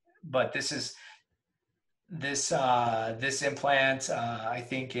 But this implant, I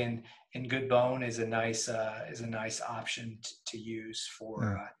think in good bone is a nice option to use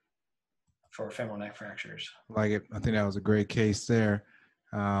for femoral neck fractures. Like it. I think that was a great case there,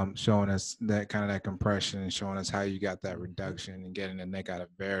 showing us that kind of that compression and showing us how you got that reduction and getting the neck out of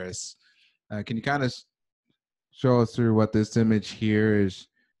varus. Can you kind of show us through what this image here is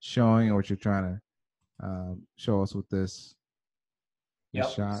showing, or what you're trying to show us with this?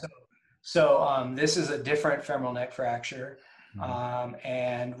 This Yep. shot. So this is a different femoral neck fracture, Mhm.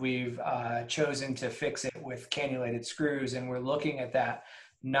 and we've chosen to fix it with cannulated screws, and we're looking at that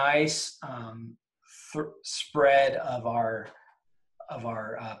nice spread of our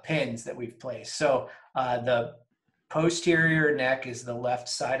pins that we've placed. So the posterior neck is the left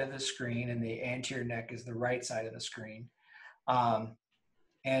side of the screen, and the anterior neck is the right side of the screen.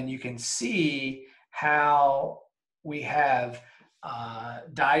 And you can see how we have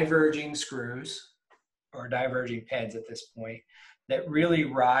diverging screws or diverging pins at this point that really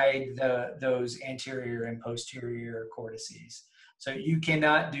ride those anterior and posterior cortices. So you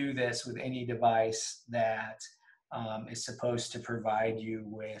cannot do this with any device that is supposed to provide you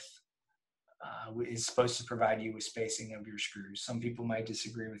with spacing of your screws. Some people might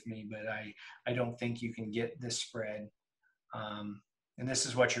disagree with me, but I don't think you can get this spread. And this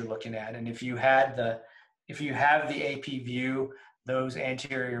is what you're looking at. And if you have the AP view, those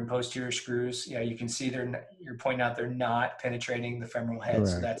anterior and posterior screws, yeah, you can see you're pointing out they're not penetrating the femoral head. Correct.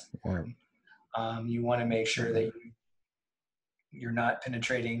 So that's important. You want to make sure that you're not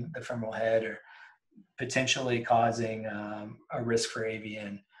penetrating the femoral head or potentially causing a risk for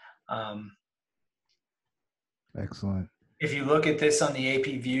AVN. Excellent. If you look at this on the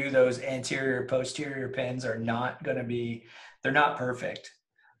AP view, those anterior posterior pins are not going to be, they're not perfect.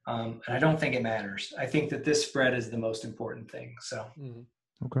 And I don't think it matters. I think that this spread is the most important thing. So.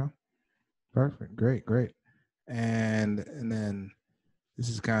 Okay. Perfect. Great. And then this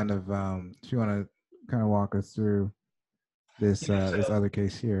is kind of, if you want to kind of walk us through this, this other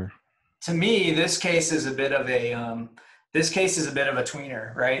case here. To me, this case is a bit of a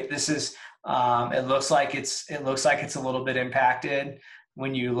tweener, right? This is, it looks like it's a little bit impacted.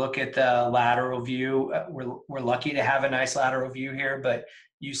 When you look at the lateral view, we're lucky to have a nice lateral view here, but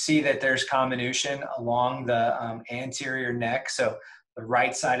you see that there's comminution along the anterior neck. So the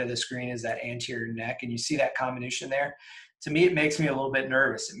right side of the screen is that anterior neck, and you see that comminution there. To me, it makes me a little bit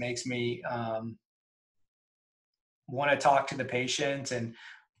nervous. It makes me want to talk to the patient and,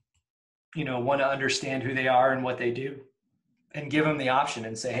 want to understand who they are and what they do, and give them the option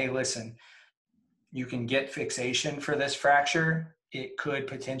and say, hey, listen, you can get fixation for this fracture. It could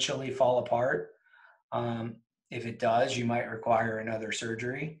potentially fall apart. If it does, you might require another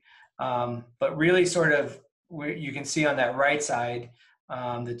surgery. But really sort of, you can see on that right side,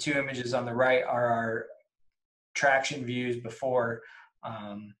 the two images on the right are our traction views before,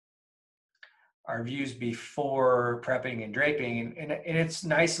 our views before prepping and draping, and it's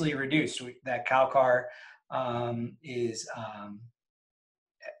nicely reduced. That calcar is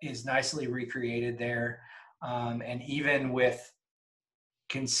nicely recreated there, and even with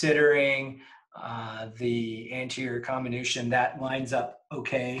considering the anterior comminution, that lines up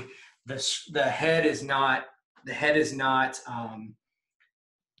okay. The head is not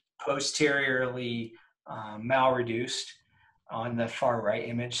posteriorly malreduced on the far right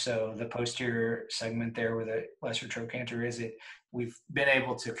image. So the posterior segment there where the lesser trochanter is, we've been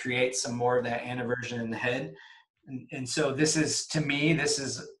able to create some more of that anteversion in the head. And so this is, to me, this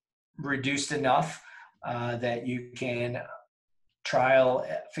is reduced enough that you can trial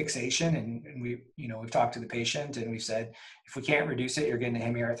fixation. And we've talked to the patient and we've said, if we can't reduce it, you're getting a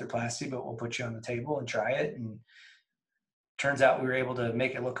hemiarthroplasty, but we'll put you on the table and try it. And turns out we were able to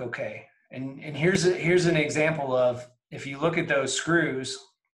make it look okay. And here's an example of, if you look at those screws,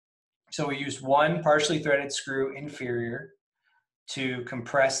 so we used one partially threaded screw inferior to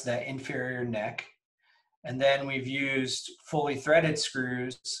compress the inferior neck. And then we've used fully threaded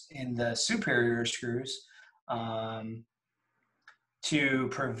screws in the superior screws to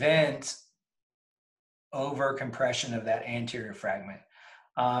prevent over compression of that anterior fragment.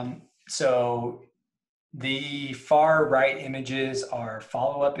 So the far right images are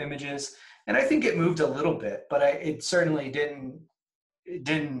follow-up images. And I think it moved a little bit, but it certainly didn't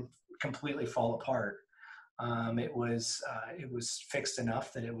completely fall apart. It was fixed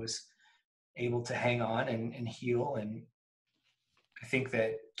enough that it was able to hang on and heal. And I think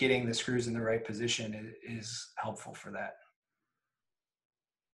that getting the screws in the right position is helpful for that.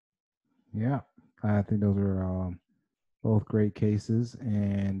 Yeah, I think those are both great cases.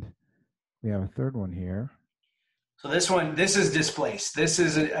 And we have a third one here. So this is displaced. This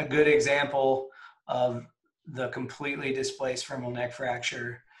is a good example of the completely displaced femoral neck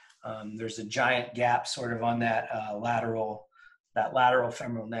fracture. There's a giant gap sort of on that lateral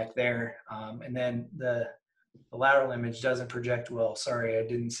femoral neck there. And then the lateral image doesn't project well. Sorry, I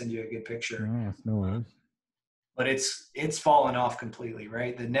didn't send you a good picture. No worries. But it's fallen off completely,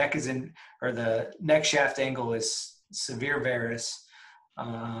 right? The neck the neck shaft angle is severe varus.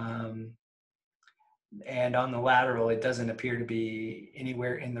 and on the lateral, it doesn't appear to be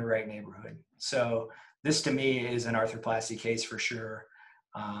anywhere in the right neighborhood. So this to me is an arthroplasty case for sure.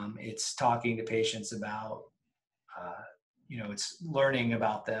 It's talking to patients about, it's learning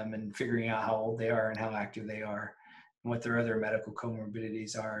about them and figuring out how old they are and how active they are and what their other medical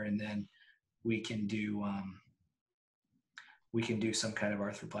comorbidities are. And then we can do some kind of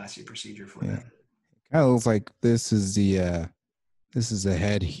arthroplasty procedure for them. Kind of looks like this is the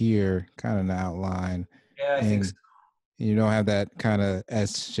head here, kind of an outline. Yeah, I think so. You don't have that kind of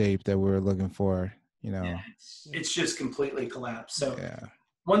S shape that we're looking for, Yeah, it's just completely collapsed. So yeah.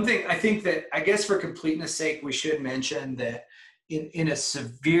 One thing I think that, I guess for completeness sake, we should mention that in a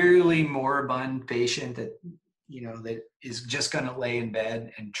severely moribund patient that, that is just going to lay in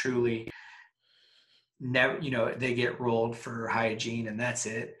bed and truly never, they get rolled for hygiene and that's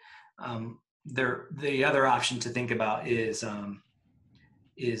it. The other option to think about is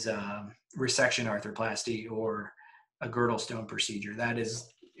resection arthroplasty or a girdle stone procedure. That is,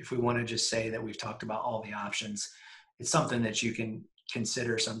 if we want to just say that we've talked about all the options, it's something that you can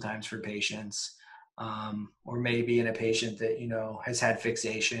consider sometimes for patients, or maybe in a patient that, has had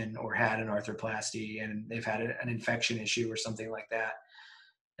fixation or had an arthroplasty and they've had an infection issue or something like that.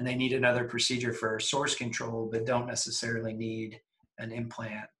 And they need another procedure for source control, but don't necessarily need an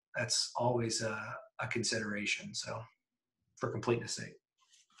implant. That's always a consideration. So for completeness sake.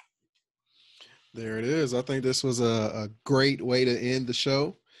 There it is. I think this was a great way to end the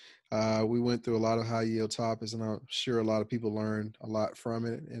show. We went through a lot of high yield topics, and I'm sure a lot of people learned a lot from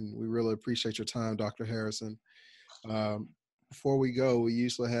it. And we really appreciate your time, Dr. Harrison. Before we go, we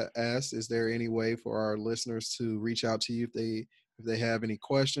usually ask, is there any way for our listeners to reach out to you if they have any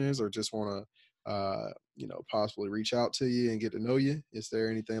questions or just want to, possibly reach out to you and get to know you? Is there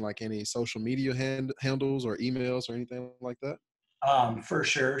anything like any social media handles or emails or anything like that? For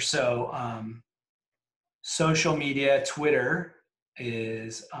sure. So social media, Twitter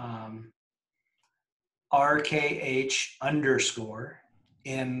is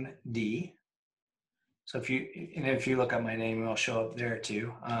RKH_MD. So if you look up my name, it'll show up there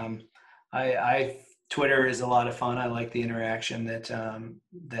too. Twitter is a lot of fun. I like the interaction that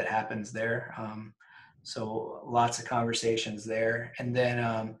happens there. So lots of conversations there. And then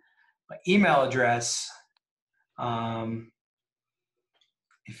my email address,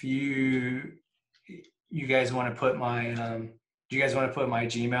 if you guys want to put my do you guys want to put my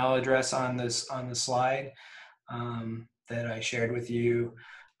Gmail address on the slide that I shared with you?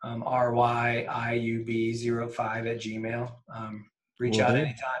 RYIUB05@gmail. Reach out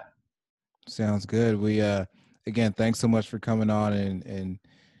anytime. Sounds good. We again, thanks so much for coming on and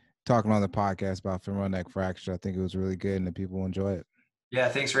talking on the podcast about femoral neck fracture. I think it was really good and the people will enjoy it. Yeah,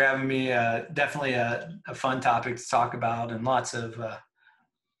 thanks for having me. Definitely a fun topic to talk about, and lots of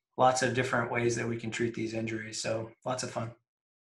different ways that we can treat these injuries. So lots of fun.